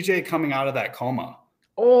TJ coming out of that coma.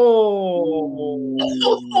 Oh.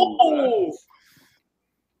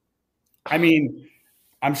 I mean,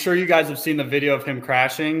 I'm sure you guys have seen the video of him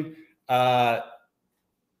crashing.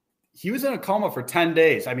 He was in a coma for 10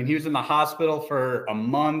 days. I mean, he was in the hospital for a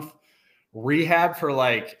month, rehab for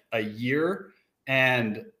like a year.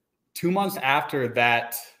 And 2 months after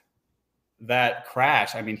that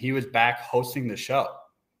crash, I mean, he was back hosting the show.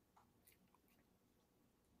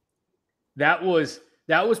 That was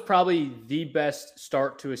probably the best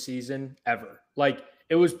start to a season ever. Like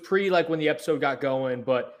it was like when the episode got going,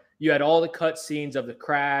 but you had all the cut scenes of the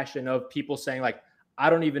crash and of people saying like, I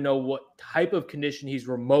don't even know what type of condition he's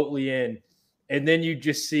remotely in. And then you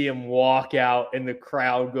just see him walk out and the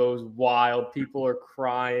crowd goes wild. People are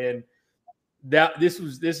crying. This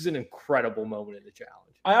is an incredible moment in the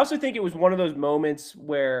challenge. I also think it was one of those moments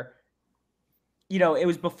where, it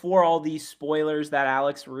was before all these spoilers that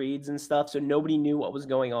Alex reads and stuff. So nobody knew what was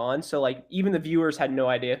going on. So like even the viewers had no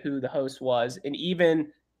idea who the host was. And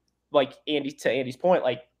even like Andy's point,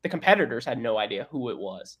 like the competitors had no idea who it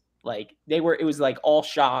was. Like it was like all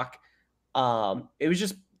shock. It was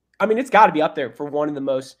just, I mean, it's got to be up there for one of the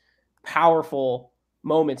most powerful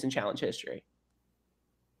moments in challenge history.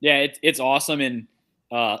 Yeah, it's awesome. And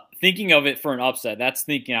thinking of it for an upset, that's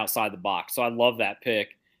thinking outside the box. So I love that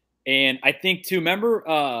pick. And I think too,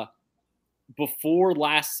 remember before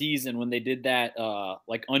last season when they did that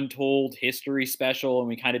like Untold History special and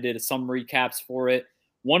we kind of did some recaps for it.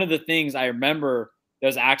 One of the things I remember that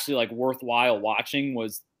was actually like worthwhile watching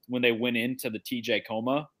was when they went into the TJ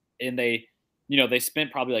coma and they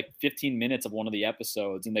spent probably like 15 minutes of one of the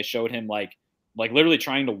episodes and they showed him like literally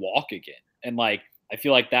trying to walk again. And like, I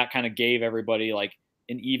feel like that kind of gave everybody like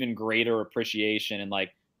an even greater appreciation. And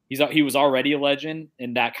like, he was already a legend.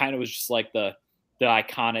 And that kind of was just like the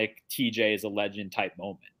iconic TJ is a legend type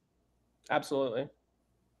moment. Absolutely.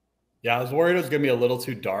 Yeah. I was worried it was going to be a little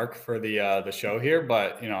too dark for the show here,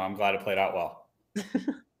 but I'm glad it played out well.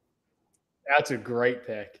 That's a great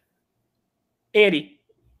pick. Andy,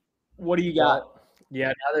 what do you got? Well, yeah,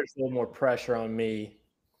 now there's a little more pressure on me.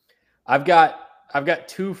 I've got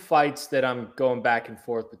two fights that I'm going back and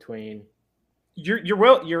forth between.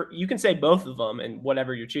 You can say both of them and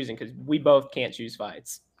whatever you're choosing because we both can't choose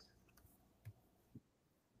fights.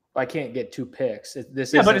 I can't get two picks.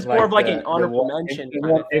 But it's more of like an honorable mention.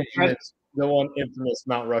 The one infamous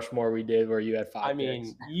Mount Rushmore we did where you had 5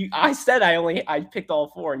 picks. I said I picked all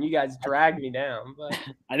 4 and you guys dragged me down. But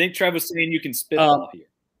I think Trev was saying you can spit off here.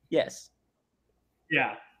 Yes.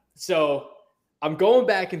 Yeah. So I'm going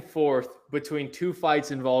back and forth between two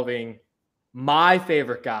fights involving my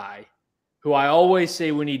favorite guy, who I always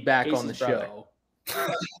say we need back Casey's on the brother.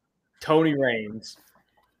 show. Tony reigns.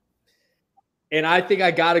 And I think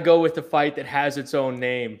I got to go with the fight that has its own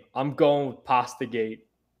name. I'm going with Pastagate.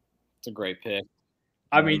 It's a great pick.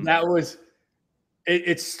 I mean, that was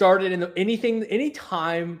it started in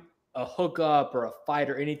anytime a hookup or a fight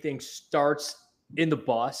or anything starts in the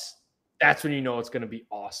bus, that's when you know it's going to be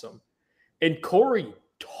awesome. And Corey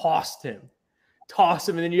tossed him,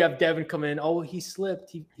 and then you have Devin come in. Oh, he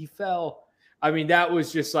slipped, he fell. I mean, that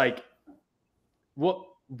was just like, what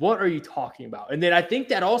are you talking about? And then I think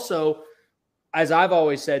that also, as I've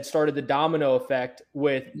always said, started the domino effect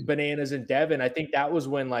with Bananas and Devin. I think that was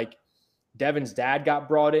when like Devin's dad got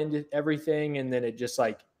brought into everything, and then it just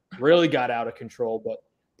like really got out of control. But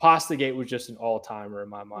Pastagate was just an all-timer in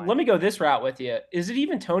my mind. Let me go this route with you. Is it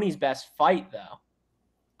even Tony's best fight, though?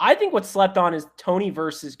 I think what's slept on is Tony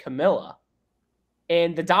versus Camilla.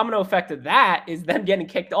 And the domino effect of that is them getting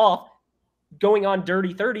kicked off, going on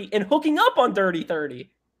Dirty 30, and hooking up on Dirty 30.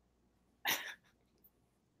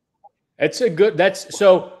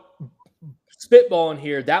 So spitballing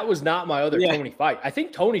here. That was not my other Tony fight. I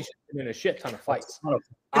think Tony's been in a shit ton of fights.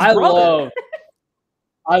 I love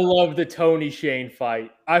the Tony Shane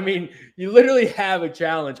fight. I mean, you literally have a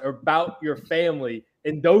challenge about your family,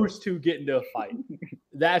 and those two get into a fight.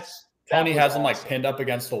 Tony has him like pinned up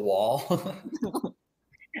against the wall.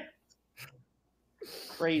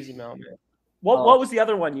 Crazy moment. What was the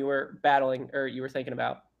other one you were battling or you were thinking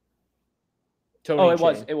about? Tony. Oh,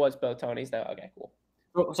 it was both Tonys though. Okay, cool.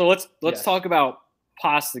 So let's talk about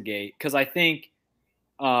Pastagate, because I think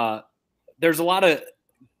there's a lot of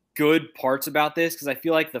good parts about this, because I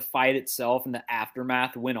feel like the fight itself and the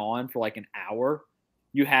aftermath went on for like an hour.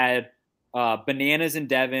 You had Bananas and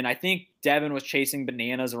Devin. I think Devin was chasing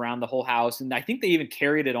Bananas around the whole house, and I think they even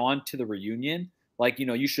carried it on to the reunion. Like, you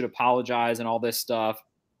know, you should apologize and all this stuff.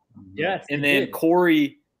 Yes. And then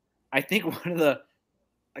Corey, I think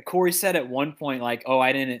Corey said at one point, like, oh,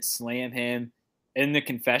 I didn't slam him in the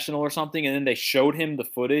confessional or something. And then they showed him the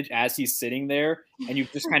footage as he's sitting there, and you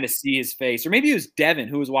just kind of see his face. Or maybe it was Devin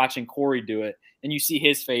who was watching Corey do it, and you see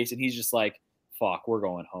his face, and he's just like, fuck, we're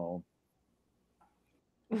going home.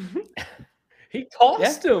 He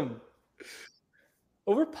tossed him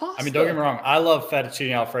over pasta. I mean, don't get me wrong. I love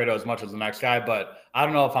fettuccine Alfredo as much as the next guy, but I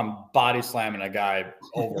don't know if I'm body slamming a guy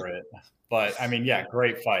over it. But, I mean, yeah,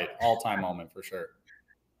 great fight. All-time moment for sure.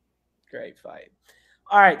 Great fight.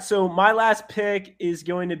 All right, so my last pick is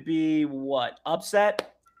going to be what?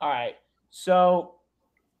 Upset? All right, so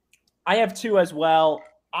I have two as well.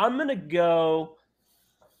 I'm going to go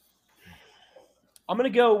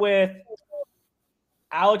with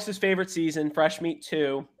Alex's favorite season, Fresh Meat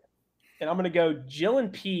 2, and I'm going to go Jill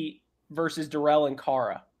and Pete versus Darrell and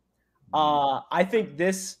Cara. I think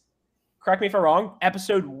this, correct me if I'm wrong,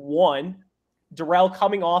 episode 1, Darrell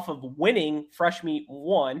coming off of winning Fresh Meat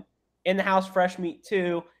 1, in the house Fresh Meat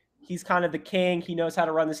 2, he's kind of the king. He knows how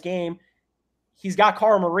to run this game. He's got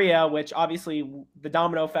Cara Maria, which obviously the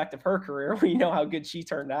domino effect of her career, we know how good she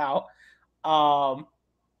turned out. And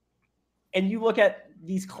you look at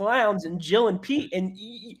these clowns and Jill and Pete, and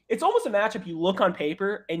it's almost a matchup you look on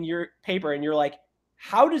paper and you're like,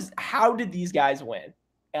 how did these guys win?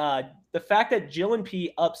 The fact that Jill and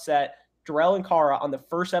Pete upset Darrell and Cara on the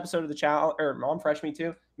first episode of the channel, or on Fresh Meat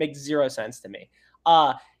 2, makes zero sense to me.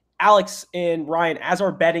 Alex and Ryan, as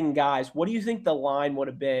our betting guys, what do you think the line would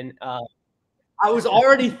have been? I was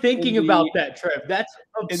already thinking about that, Trev. That's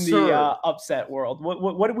absurd. In the upset world.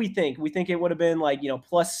 What do we think? We think it would have been like,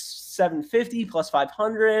 plus 750, plus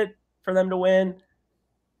 500 for them to win?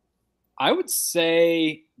 I would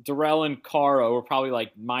say Darrell and Cara were probably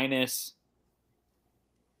like minus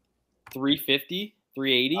 350,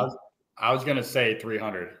 380. I was going to say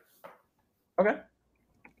 300. Okay.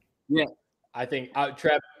 Yeah. I think,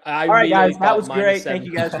 Trev, all right, guys, that was great. Thank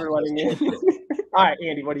you guys for letting me. All right,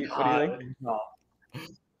 Andy, what do you think?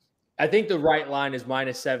 I think the right line is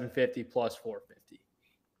minus 750 plus 450.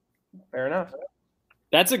 Fair enough.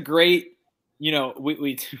 That's a great,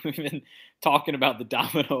 we've been talking about the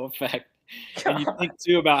domino effect. And you think,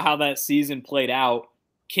 too, about how that season played out.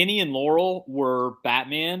 Kenny and Laurel were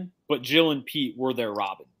Batman, but Jill and Pete were their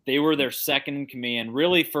Robin. They were their second in command,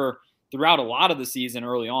 really, for throughout a lot of the season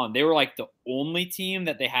early on. They were like the only team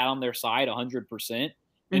that they had on their side 100%.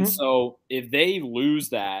 And so if they lose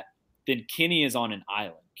that, then Kenny is on an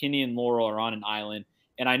island. Kenny and Laurel are on an island.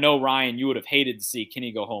 And I know, Ryan, you would have hated to see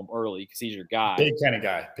Kenny go home early because he's your guy. Big Kenny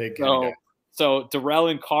guy. Guy. So Darrell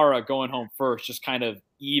and Cara going home first just kind of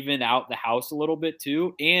evened out the house a little bit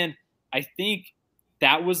too. And I think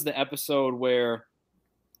that was the episode where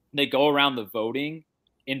they go around the voting.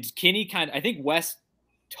 And Kenny I think Wes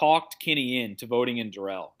talked Kenny into voting in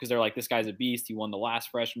Darrell because they're like, this guy's a beast. He won the last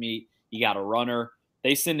fresh meet. He got a runner.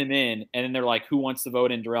 They send him in, and then they're like, who wants to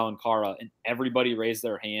vote in Darrell and Cara? And everybody raised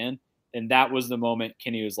their hand. And that was the moment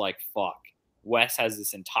Kenny was like, fuck, Wes has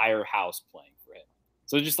this entire house playing for him.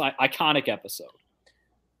 So just like iconic episode.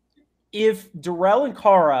 If Darrell and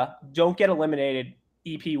Cara don't get eliminated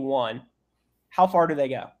EP1, how far do they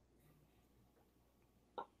go?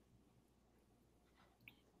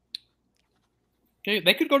 Okay,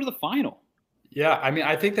 they could go to the final. Yeah, I mean,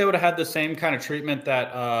 I think they would have had the same kind of treatment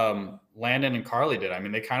that Landon and Carly did. I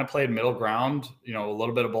mean, they kind of played middle ground, you know, a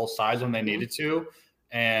little bit of both sides when they needed to,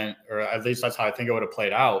 or at least that's how I think it would have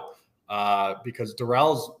played out. Because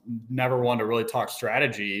Darrell's never one to really talk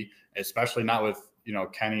strategy, especially not with, you know,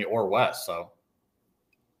 Kenny or Wes. So,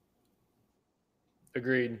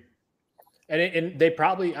 Agreed. And they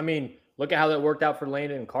probably, I mean, look at how that worked out for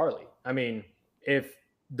Landon and Carly. I mean, if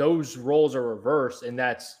those roles are reversed and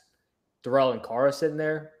that's Darrell and Cara sitting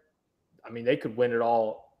there, I mean, they could win it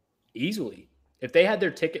all easily. If they had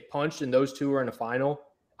their ticket punched and those two were in a final,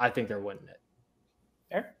 I think they're winning it.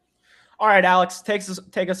 Fair. All right, Alex, take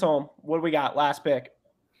us home. What do we got? Last pick.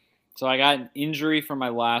 So I got an injury for my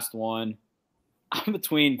last one. I'm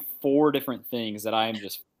between 4 different things that I am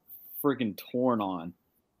just freaking torn on.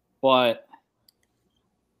 But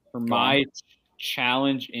for my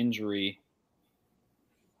challenge injury,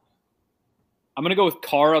 I'm going to go with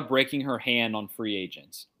Cara breaking her hand on free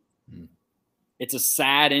agents. It's a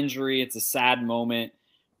sad injury. It's a sad moment.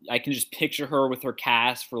 I can just picture her with her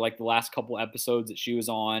cast for like the last couple episodes that she was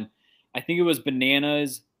on. I think it was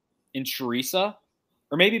Bananas and Teresa,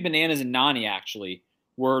 or maybe Bananas and Nani actually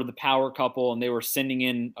were the power couple, and they were sending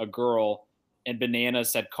in a girl, and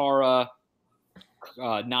Bananas said Cara,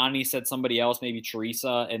 Nani said somebody else, maybe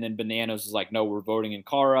Teresa, and then Bananas was like, no, we're voting in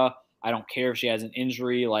Cara. I don't care if she has an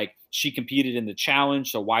injury. Like, she competed in the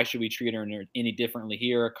challenge, so why should we treat her any differently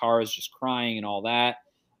here? Cara's just crying and all that.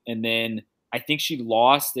 And then I think she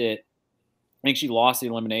lost it. I think she lost the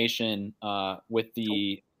elimination with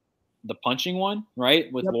the punching one,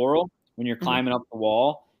 right? With Laurel when you're climbing up the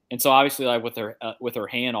wall. And so obviously, like with her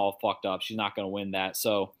hand all fucked up, she's not going to win that.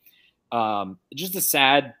 So just a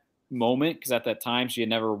sad moment because at that time she had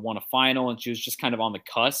never won a final and she was just kind of on the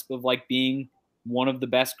cusp of like being one of the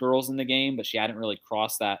best girls in the game, but she hadn't really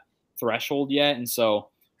crossed that threshold yet. And so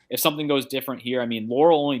if something goes different here, I mean,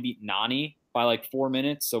 Laurel only beat Nani by like 4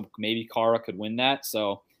 minutes, so maybe Cara could win that.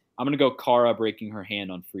 So I'm going to go Cara breaking her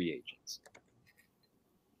hand on free agents.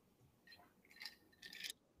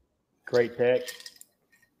 Great pick.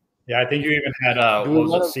 yeah, I think you even had what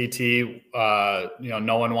was it, CT? You know,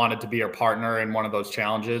 no one wanted to be her partner in one of those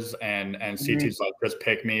challenges, and CT's like, just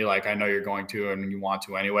pick me. Like, I know you're going to, and you want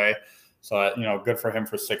to anyway. So you know, good for him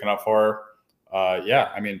for sticking up for her.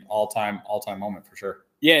 Yeah, I mean, all time moment for sure.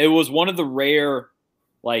 Yeah, it was one of the rare,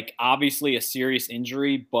 like, obviously a serious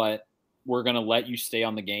injury, but we're going to let you stay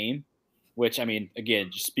on the game, which, I mean, again,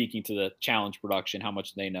 just speaking to the challenge production, how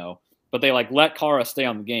much they know. But they, like, let Cara stay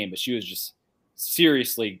on the game, but she was just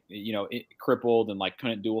seriously, you know, crippled and, like,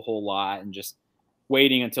 couldn't do a whole lot and just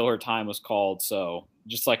waiting until her time was called. So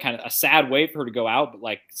just, like, kind of a sad way for her to go out, but,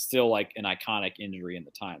 like, still, like, an iconic injury in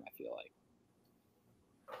the time, I feel like.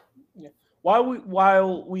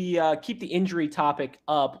 While we keep the injury topic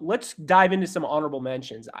up, let's dive into some honorable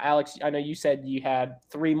mentions. Alex, I know you said you had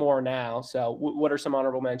 3 more now. So what are some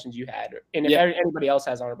honorable mentions you had? And if anybody else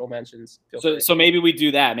has honorable mentions, feel free. So maybe we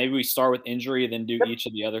do that. Maybe we start with injury, then do each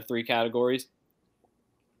of the other 3 categories.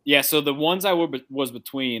 Yeah, so the ones I was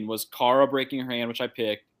between was Cara breaking her hand, which I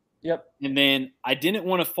picked. Yep. And then I didn't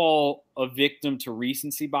want to fall a victim to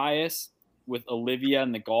recency bias with Olivia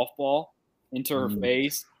and the golf ball into her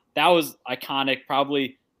face. That was iconic,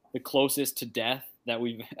 probably the closest to death that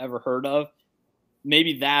we've ever heard of.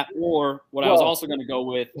 Maybe that, or what I was also going to go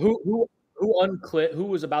with. Who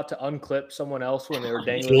was about to unclip someone else when they were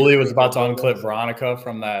dangling? Julie was about to unclip Veronica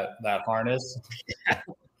from that harness.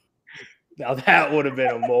 Now that would have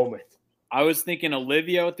been a moment. I was thinking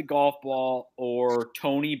Olivia with the golf ball, or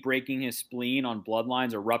Tony breaking his spleen on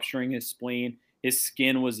Bloodlines or rupturing his spleen. His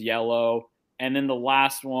skin was yellow. And then the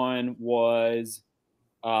last one was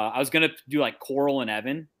I was going to do like Coral and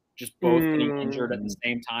Evan, just both getting injured at the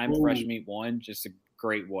same time. Fresh Meat 1, just a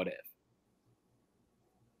great what if.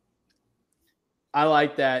 I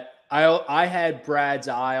like that. I had Brad's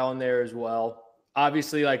eye on there as well.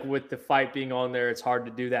 Obviously, like with the fight being on there, it's hard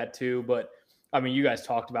to do that too. But I mean, you guys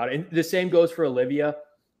talked about it. And the same goes for Olivia.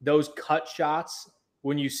 Those cut shots,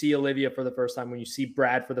 when you see Olivia for the first time, when you see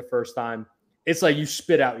Brad for the first time, it's like you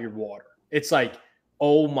spit out your water. It's like,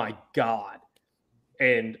 oh my God.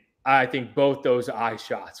 And I think both those eye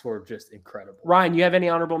shots were just incredible. Ryan, you have any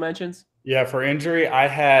honorable mentions? Yeah, for injury, I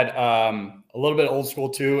had a little bit old school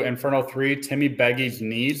too. Inferno 3, Timmy Beggy's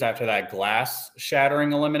knees after that glass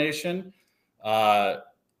shattering elimination.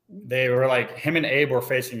 They were like, him and Abe were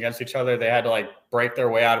facing against each other. They had to like break their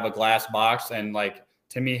way out of a glass box, and like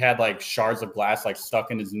Timmy had like shards of glass like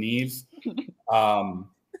stuck in his knees.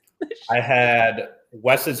 I had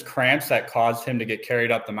Wes's cramps that caused him to get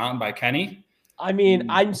carried up the mountain by Kenny. I mean,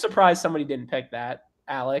 I'm surprised somebody didn't pick that,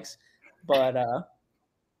 Alex. But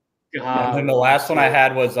and then the last one I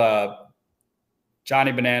had was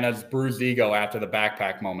Johnny Bananas' bruised ego after the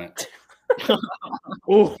backpack moment.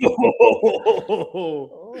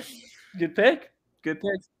 good pick. Good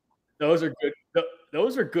picks. Those are good.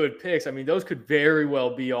 Those are good picks. I mean, those could very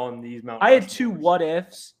well be on these Mount I had Rushmores. 2 what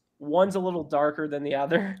ifs. One's a little darker than the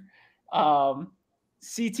other.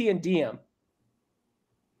 CT and DM.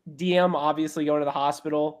 DM obviously going to the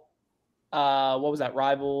hospital. What was that?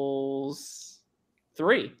 Rivals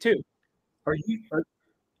 2. Are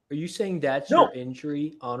you saying that's No. your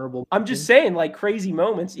injury honorable? I'm just saying, like, crazy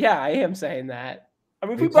moments. Yeah, I am saying that. I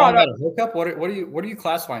mean, if Are we you calling brought that up, a hookup? What are you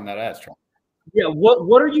classifying that as, Trump? Yeah,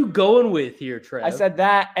 what are you going with here, Trev? I said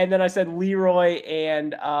that, and then I said Leroy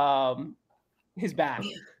and his back.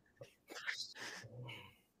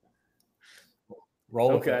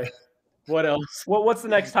 Roll with okay. it. What else? What's the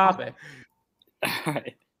next topic? All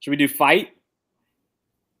right. Should we do fight?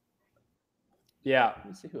 Yeah. Let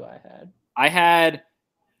me see who I had. I had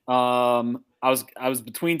I was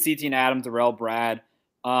between CT and Adam, Darrell, Brad.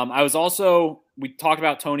 I was also, we talked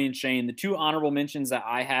about Tony and Shane. The 2 honorable mentions that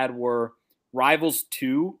I had were Rivals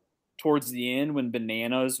 2 towards the end when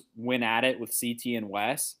Bananas went at it with CT and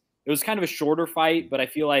Wes. It was kind of a shorter fight, but I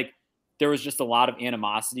feel like there was just a lot of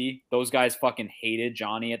animosity. Those guys fucking hated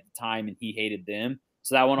Johnny at the time, and he hated them.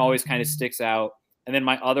 So that one always kind of sticks out. And then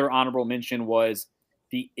my other honorable mention was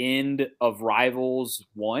the end of Rivals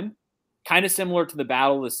 1. Kind of similar to the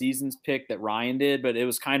Battle of the Seasons pick that Ryan did, but it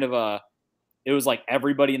was kind of it was like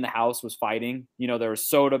everybody in the house was fighting. You know, there was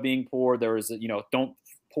soda being poured. There was, don't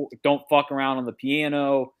fuck around on the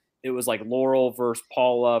piano. It was like Laurel versus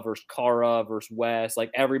Paula versus Cara versus Wes.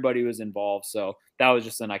 Like everybody was involved. So that was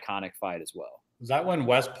just an iconic fight as well. Was that when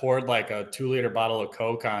Wes poured like a 2-liter bottle of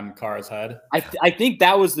Coke on Cara's head? I think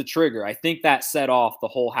that was the trigger. I think that set off the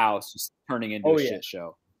whole house just turning into a shit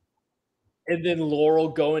show. And then Laurel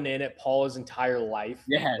going in at Paula's entire life.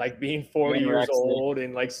 Yeah. Like being 40 Being years arrested. old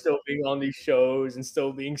and like still being on these shows and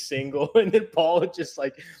still being single. And then Paula just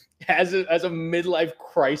like has a midlife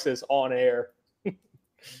crisis on air.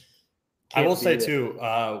 I will say too,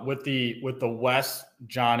 with the Wes,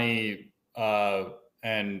 Johnny,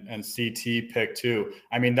 and CT pick too.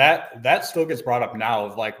 I mean, that still gets brought up now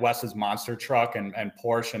of like Wes's monster truck and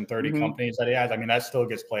Porsche and 30 companies that he has. I mean, that still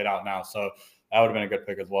gets played out now. So that would have been a good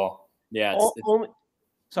pick as well. Yeah.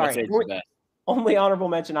 Only honorable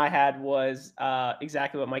mention I had was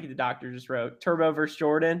exactly what Mikey the Doctor just wrote. Turbo versus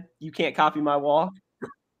Jordan. You can't copy my walk.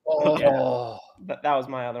 Oh, That was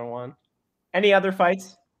my other one. Any other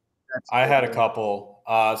fights? I had a couple.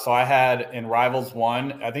 So I had in Rivals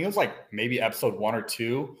 1, I think it was like maybe episode 1 or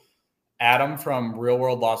 2, Adam from Real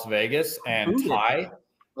World Las Vegas and Ty,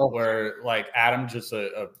 where like Adam just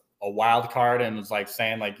a wild card and was like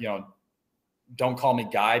saying like, don't call me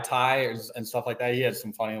Guy Ty and stuff like that. He had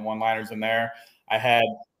some funny one-liners in there. I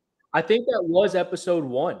think that was episode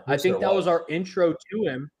 1. I think that was our intro to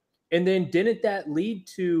him. And then didn't that lead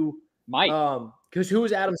to Mike? Because who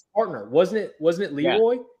was Adam's partner? Wasn't it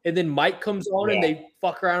Leroy? Yeah. And then Mike comes on and they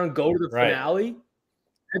fuck around and go to the finale.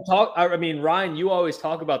 And talk. I mean, Ryan, you always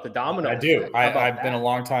talk about the domino. I do. I've been a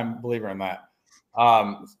long time believer in that.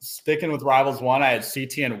 Sticking with Rivals 1, I had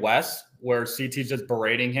CT and Wes, where CT's just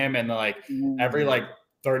berating him, and like every like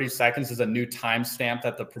 30 seconds is a new timestamp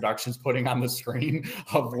that the production's putting on the screen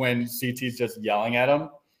of when CT's just yelling at him.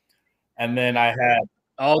 And then I had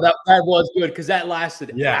that was good because that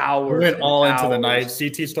lasted hours. We went all into the night.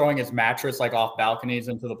 CT's throwing his mattress like off balconies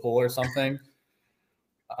into the pool or something.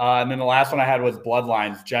 And then the last one I had was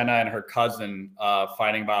Bloodlines, Jenna and her cousin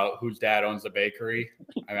fighting about whose dad owns the bakery.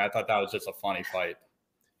 I mean, I thought that was just a funny fight.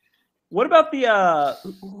 What about the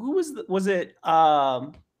who was it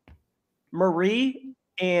Marie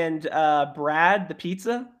and Brad, the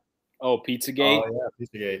pizza? Oh, Pizzagate. Oh, yeah,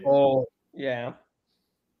 Pizzagate. Oh, yeah.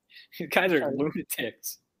 You guys are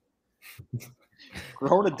lunatics.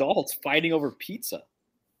 Grown adults fighting over pizza.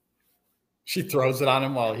 She throws it on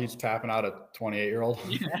him while he's tapping out a 28-year-old.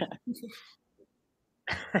 Yeah.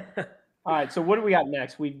 All right, so what do we got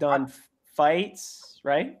next? We've done fights,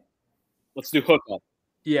 right? Let's do hookup.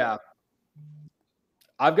 Yeah.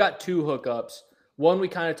 I've got 2 hookups. one we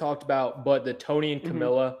kind of talked about, but the Tony and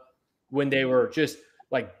Camilla, when they were just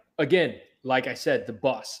like, again, like I said, the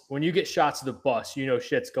bus. When you get shots of the bus, you know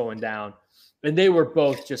shit's going down. And they were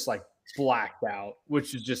both just like blacked out,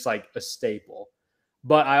 which is just like a staple.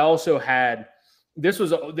 But I also had this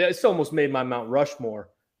almost made my Mount Rushmore.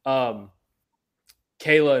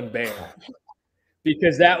 Kayla and Bear.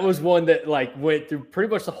 Because that was one that like went through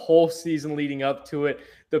pretty much the whole season leading up to it.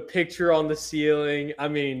 The picture on the ceiling. I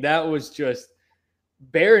mean, that was just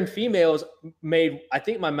Bear and females made, I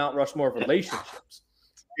think, my Mount Rushmore of relationships.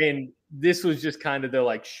 And this was just kind of the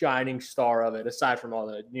like shining star of it, aside from all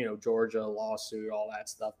the, you know, Georgia lawsuit, all that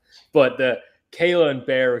stuff. But the Kayla and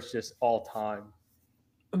Bear was just all time.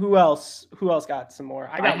 Who else got some more?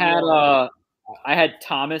 I had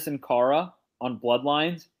Thomas and Cara on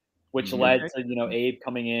Bloodlines, which led to, you know, Abe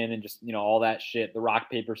coming in and just, you know, all that shit, the rock,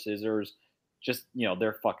 paper, scissors, just, you know,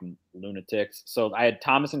 they're fucking lunatics. So I had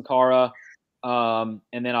Thomas and Cara, and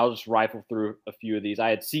then I'll just rifle through a few of these. I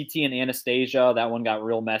had CT and Anastasia. That one got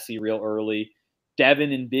real messy real early.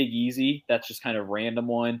 Devin and Big Easy. That's just kind of random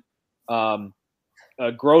one.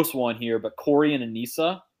 A gross one here, but Corey and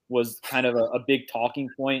Anissa was kind of a big talking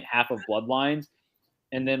point, half of Bloodlines.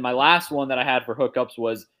 And then my last one that I had for hookups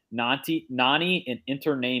was Nani and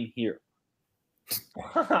Enter Name Here.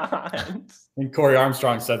 And Corey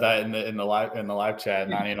Armstrong said that in the live chat.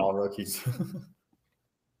 Nani and all rookies.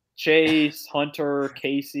 Chase, Hunter,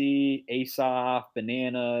 Casey, Asaf,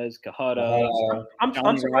 Bananas, Kahutta.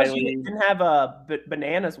 I'm surprised you didn't have a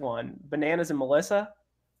Bananas one. Bananas and Melissa.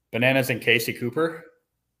 Bananas and Casey Cooper.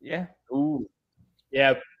 Yeah. Ooh.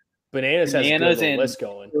 Yeah. Bananas has a good list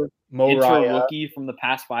going. Rookie from the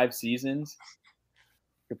past 5 seasons.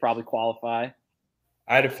 Could probably qualify.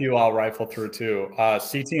 I had a few I'll rifle through too.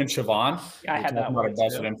 CT and Siobhan. Yeah, I had that one.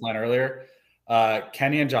 Busted implant earlier.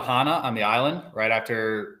 Kenny and Johanna on the island right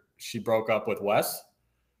after she broke up with Wes.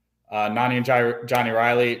 Nani and Johnny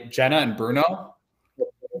Riley. Jenna and Bruno.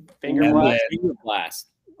 Finger blast.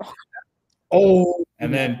 Oh,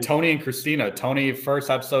 and then Tony and Christina. Tony, first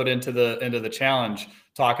episode into the challenge,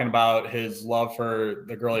 talking about his love for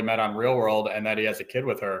the girl he met on Real World and that he has a kid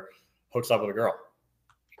with her, hooks up with a girl.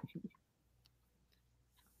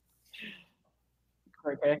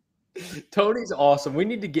 Okay. Tony's awesome. We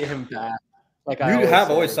need to get him back. Like you have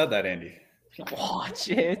always said that, Andy. Watch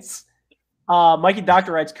it. Mikey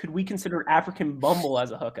Doctor writes, could we consider African Bumble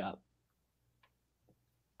as a hookup?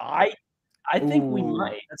 I think we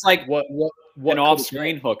might. It's like what an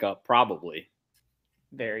off-screen hookup, probably.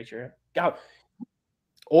 Very true. God.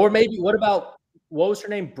 Or maybe what was her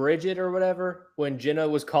name? Bridget or whatever? When Jenna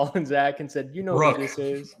was calling Zach and said, you know Brooke. who this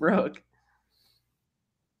is? Brooke.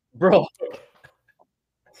 Bro.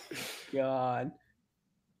 God.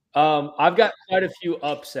 I've got quite a few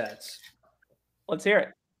upsets. Let's hear it.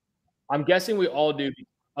 I'm guessing we all do.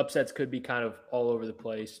 Upsets could be kind of all over the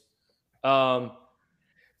place.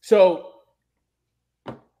 So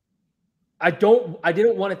I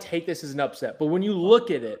didn't want to take this as an upset, but when you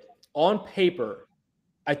look at it on paper,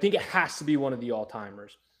 I think it has to be one of the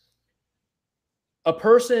all-timers. A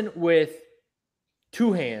person with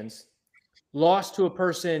 2 hands lost to a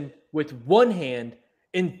person with 1 hand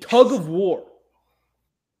in tug of war.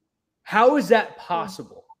 How is that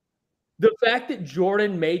possible? The fact that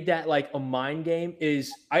Jordan made that like a mind game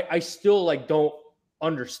is I still like don't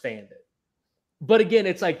understand it. But again,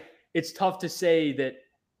 it's like it's tough to say that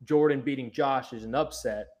Jordan beating Josh is an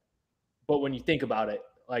upset. But when you think about it,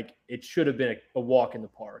 like it should have been a walk in the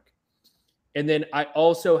park. And then I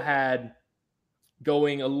also had,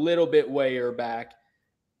 going a little bit way back,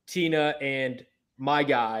 Tina and my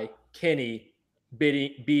guy, Kenny,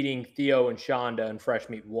 beating Theo and Shonda in Fresh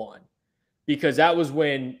Meat 1. Because that was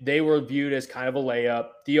when they were viewed as kind of a layup.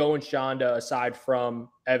 Theo and Shonda, aside from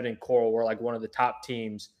Evan and Coral, were like one of the top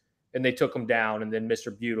teams. And they took them down. And then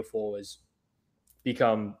Mr. Beautiful has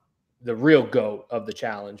become the real GOAT of the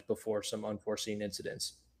challenge before some unforeseen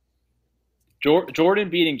incidents. Jordan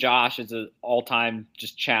beating Josh is an all-time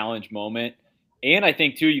just challenge moment. And I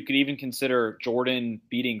think, too, you could even consider Jordan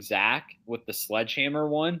beating Zach with the sledgehammer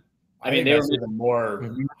one. I mean, they were even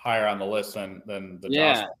more higher on the list than the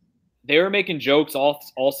Josh. They were making jokes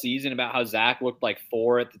all season about how Zach looked like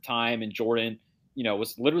 4 at the time, and Jordan, you know,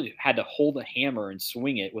 was literally had to hold a hammer and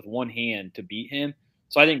swing it with 1 hand to beat him.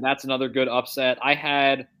 So I think that's another good upset. I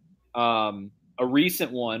had a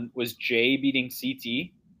recent one was Jay beating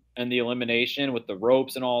CT and the elimination with the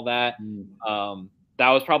ropes and all that. That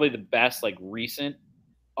was probably the best like recent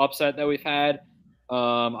upset that we've had.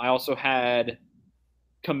 I also had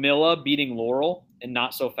Camilla beating Laurel and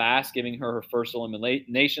Not So Fast, giving her first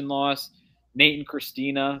elimination loss. Nate and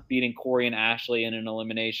Christina beating Corey and Ashley in an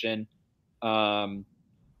elimination. And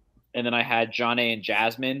then I had Janae and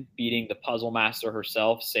Jasmine beating the puzzle master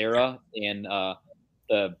herself, Sarah, and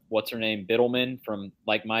the what's her name, Biddleman from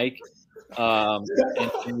Like Mike. And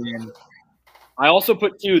then I also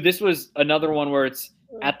put two. This was another one where it's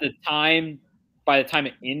at the time. By the time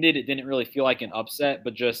it ended, it didn't really feel like an upset,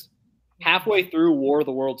 but just halfway through War of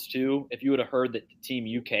the Worlds 2, if you would have heard that Team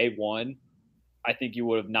UK won, I think you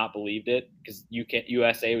would have not believed it because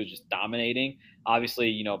USA was just dominating. Obviously,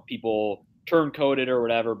 you know, people turncoated or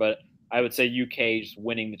whatever, but I would say UK just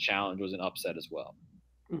winning the challenge was an upset as well.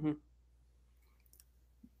 Mm-hmm.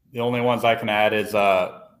 The only ones I can add is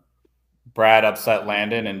Brad upset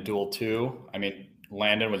Landon in Duel 2. I mean,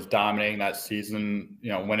 Landon was dominating that season,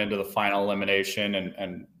 you know, went into the final elimination,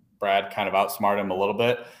 and Brad kind of outsmarted him a little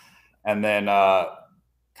bit. And then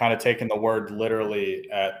kind of taking the word literally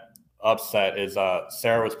at upset is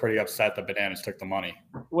Sarah was pretty upset that Bananas took the money.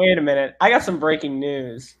 Wait a minute. I got some breaking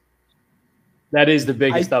news. That is the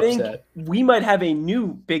biggest I think upset. we might have a new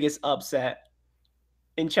biggest upset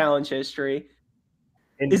in challenge history.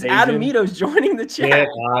 Is Adam Mito's joining the chat? Get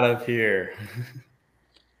out of here.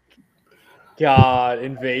 God,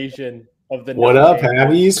 invasion of the What up,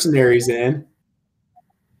 Heavy? Snary's in.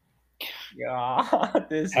 God,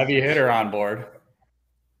 this heavy hitter on board.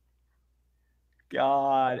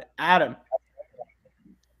 God, Adam.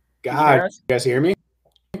 God, you guys hear me?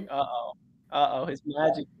 Uh-oh, his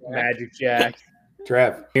Magic Jack.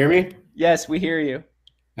 Trev, hear me? Yes, we hear you.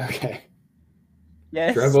 Okay.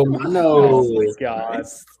 Yes. Trev O'Mano. Oh my God.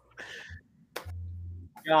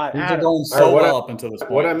 God, Things are Adam. going so well up until this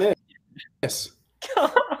point. What I missed? Yes.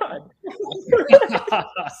 God.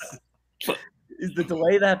 Is the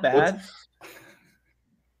delay that bad?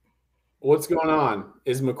 What's going on?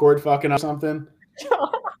 Is McCord fucking up something?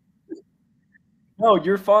 No,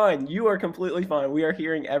 you're fine. You are completely fine. We are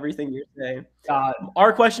hearing everything you're saying. God.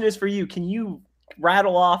 Our question is for you. Can you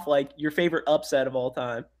rattle off like your favorite upset of all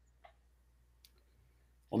time?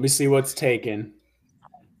 Let me see what's taken.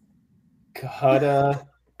 Cutta.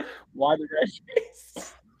 Why the red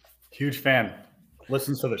face? Huge fan.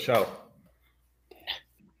 Listens to the show.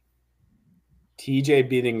 TJ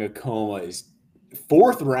beating Akoma is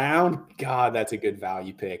fourth round. God, that's a good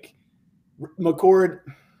value pick. McCord,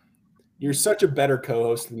 you're such a better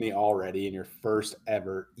co-host than me already in your first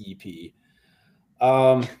ever EP.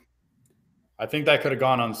 I think that could have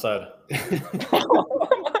gone unsaid.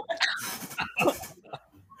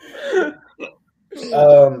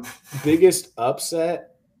 Biggest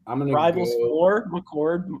upset. I'm gonna Rivals go, 4,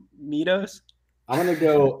 McCord, Mitos. I'm gonna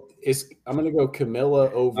go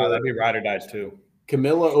Camilla over. That'd be Ride or Dies too.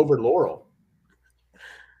 Camilla over Laurel.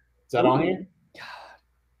 Is that on here?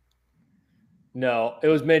 No, it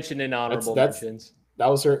was mentioned in honorable mentions. That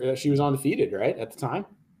was her. She was undefeated, right, at the time.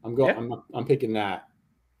 I'm picking that.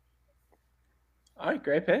 All right,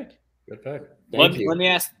 great pick. Good pick. Let me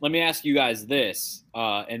ask you guys this,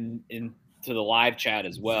 and to the live chat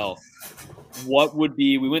as well. What would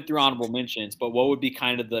be? We went through honorable mentions, but what would be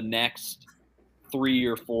kind of the next 3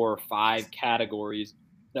 or 4 or 5 categories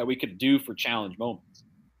that we could do for challenge moments?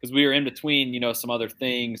 Because we were in between, some other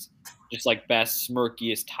things, just like best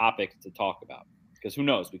smirkiest topics to talk about. Because who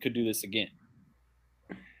knows? We could do this again.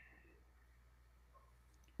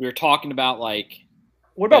 We were talking about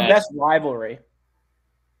what about best rivalry?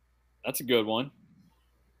 That's a good one.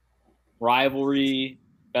 Rivalry,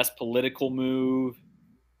 best political move,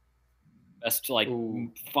 best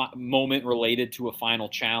moment related to a final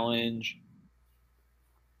challenge,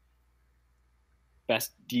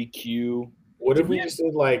 best DQ. What if we just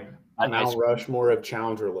did Mount Rushmore of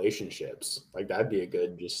challenge relationships? That'd be a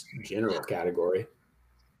good just general category.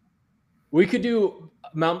 We could do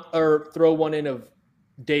throw one in of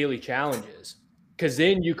daily challenges. Because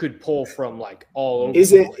then you could pull from all over.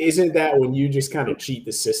 Isn't that when you just kind of cheat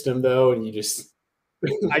the system though, and you just?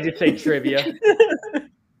 I just say trivia,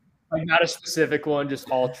 not a specific one, just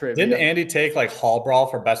all trivia. Didn't Andy take Hall Brawl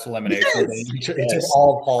for best elimination? Yes.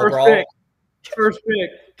 All Hall First Brawl. Pick. First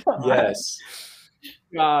pick. Yes.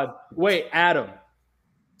 God, wait, Adam.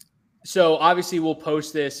 So obviously we'll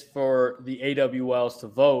post this for the AWLs to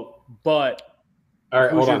vote, but all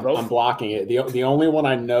right, hold on. I'm blocking it. The only one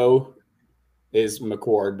I know is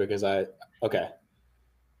McCord because okay.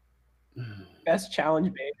 Best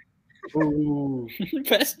challenge baby. Ooh.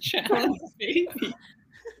 Best challenge baby.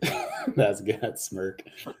 That's good. Smirk.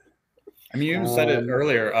 I mean, you said it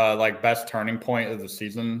earlier, best turning point of the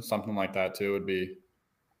season, something like that too would be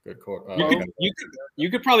good. Quote. You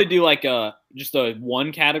could probably do just a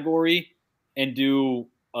one category and do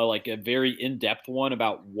a very in-depth one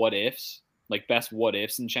about what ifs, best what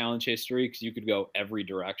ifs in challenge history, because you could go every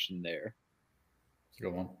direction there.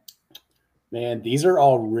 Good one. Man, these are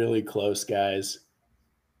all really close, guys.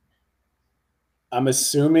 I'm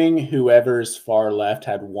assuming whoever's far left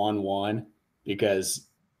had 1-1 because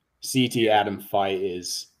CT Adam fight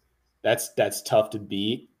that's tough to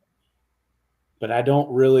beat. But I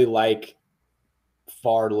don't really like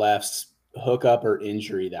far left's hookup or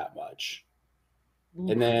injury that much.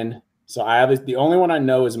 And then so I have the only one I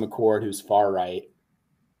know is McCord, who's far right.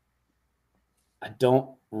 I don't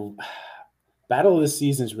Battle of the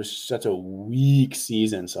Seasons was such a weak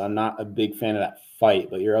season, so I'm not a big fan of that fight,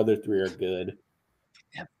 but your other three are good.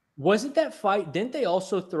 Wasn't that fight? Didn't they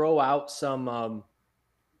also throw out some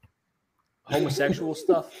homosexual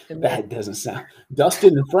stuff in there? That doesn't sound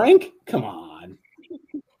Dustin and Frank? Come on.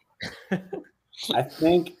 I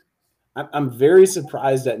think I'm very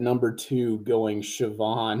surprised at number 2 going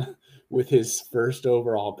Siobhan with his first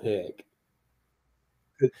overall pick.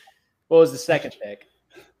 What was the second pick?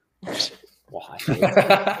 Why?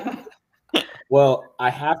 Well, I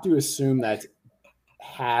have to assume that's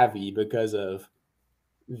Javi because of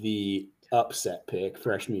the upset pick,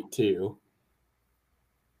 Fresh Meat 2.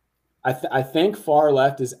 I think far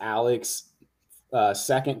left is Alex.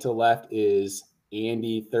 Second to left is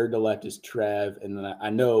Andy. Third to left is Trev. And then I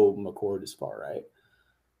know McCord is far right.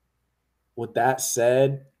 With that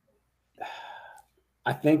said,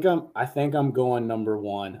 I think I'm going number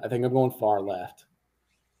 1. I think I'm going far left.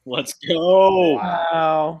 Let's go.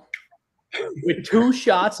 Wow. With 2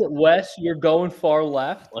 shots at West, you're going far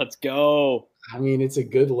left. Let's go. I mean, it's a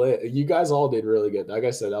good list. You guys all did really good. Like I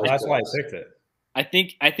said, That's why I picked it. I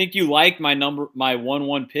think you like my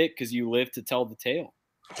 1-1 pick because you live to tell the tale.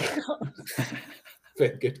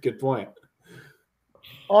 Good point.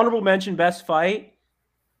 Honorable mention, best fight.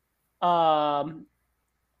 Alex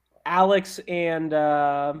and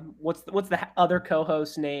what's the other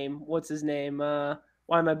co-host's name? What's his name? Why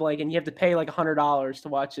am I blanking? You have to pay like $100 to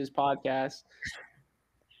watch his podcast.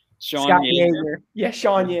 Sean Scott Yeager. Yeager. Yeah,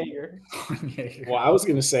 Sean Yeager. Well, I was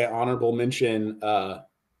going to say honorable mention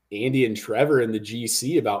Andy and Trevor in the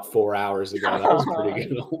GC about 4 hours ago. That was pretty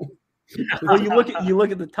good. Well, you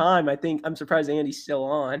look at the time. I'm surprised Andy's still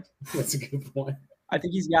on. That's a good point. I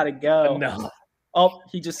think he's got to go. No. Oh,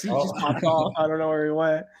 he just popped off. I don't know where he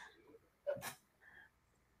went.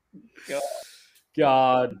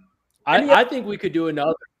 God. I think we could do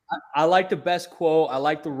another. I like the best quote. I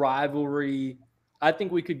like the rivalry. I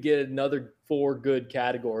think we could get another 4 good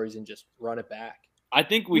categories and just run it back. I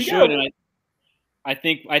think we should, and I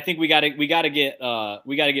think we gotta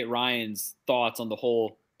get Ryan's thoughts on the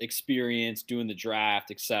whole experience, doing the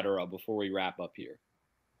draft, etc. before we wrap up here.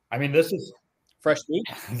 I mean, this is Fresh meat.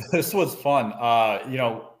 this was fun.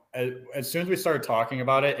 As soon as we started talking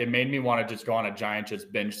about it, it made me want to just go on a giant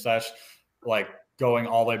just binge sesh, like going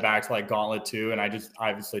all the way back to like Gauntlet 2, and I just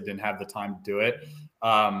obviously didn't have the time to do it.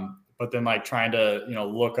 But then like trying to,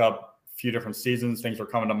 look up a few different seasons, things were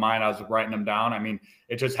coming to mind. I was writing them down. I mean,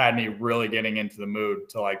 it just had me really getting into the mood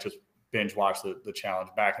to like just binge watch the challenge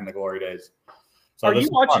back in the glory days. So Are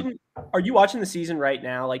you watching the season right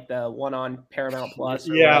now, like the one on Paramount Plus?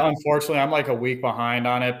 Yeah, unfortunately, I'm like a week behind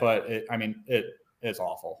on it, but it's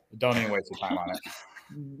awful. Don't even waste your time on it.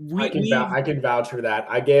 I can vouch for that.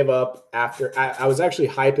 I gave up after I was actually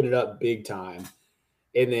hyping it up big time.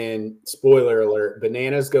 And then, spoiler alert,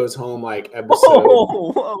 Bananas goes home like episode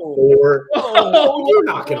 4. Oh, you're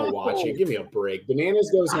not going to watch it. Give me a break.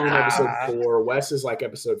 Bananas goes home episode 4. Wes is like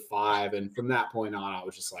episode 5. And from that point on, I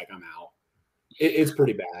was just like, I'm out. It's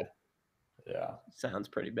pretty bad. Yeah. Sounds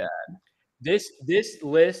pretty bad. This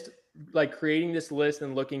list, like creating this list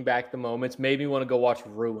and looking back the moments, made me want to go watch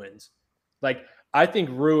Ruins. Like, I think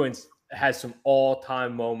Ruins has some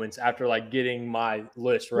all-time moments after like getting my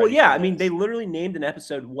list ready. Well, yeah, I mean, they literally named an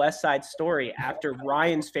episode West Side Story after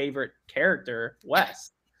Ryan's favorite character,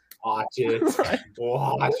 Wes. Watch it.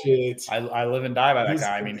 Watch it. I live and die by that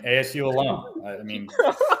guy. I mean, ASU alone. I mean,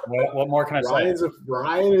 what more can I say?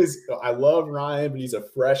 I love Ryan, but he's a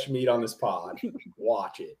fresh meat on this pod.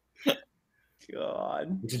 Watch it.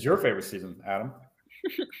 God. Which is your favorite season, Adam?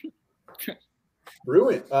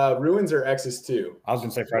 Ruins are X's too. I was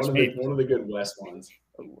going to say fresh meat. One of the good West ones.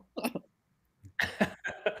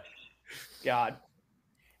 God.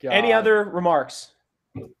 Any other remarks?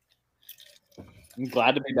 I'm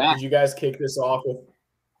glad to be back. Did you guys kick this off with?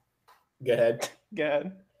 Go ahead.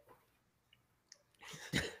 Good.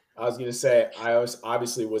 I was going to say, I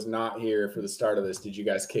obviously was not here for the start of this. Did you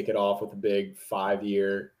guys kick it off with a big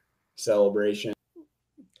 5-year celebration?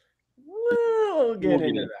 We'll get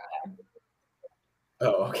into that.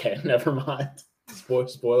 Oh, okay. Never mind.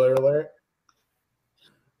 Spoiler alert.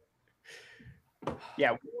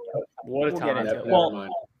 Yeah. What a time. Get into it. Never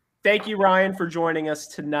mind. Thank you, Ryan, for joining us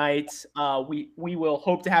tonight. We will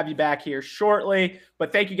hope to have you back here shortly.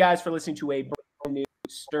 But thank you guys for listening to a brand new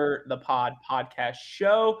Stir the Pod podcast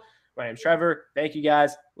show. My name's Trevor. Thank you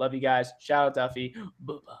guys. Love you guys. Shout out Duffy.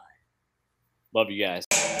 Bye-bye. Love you guys.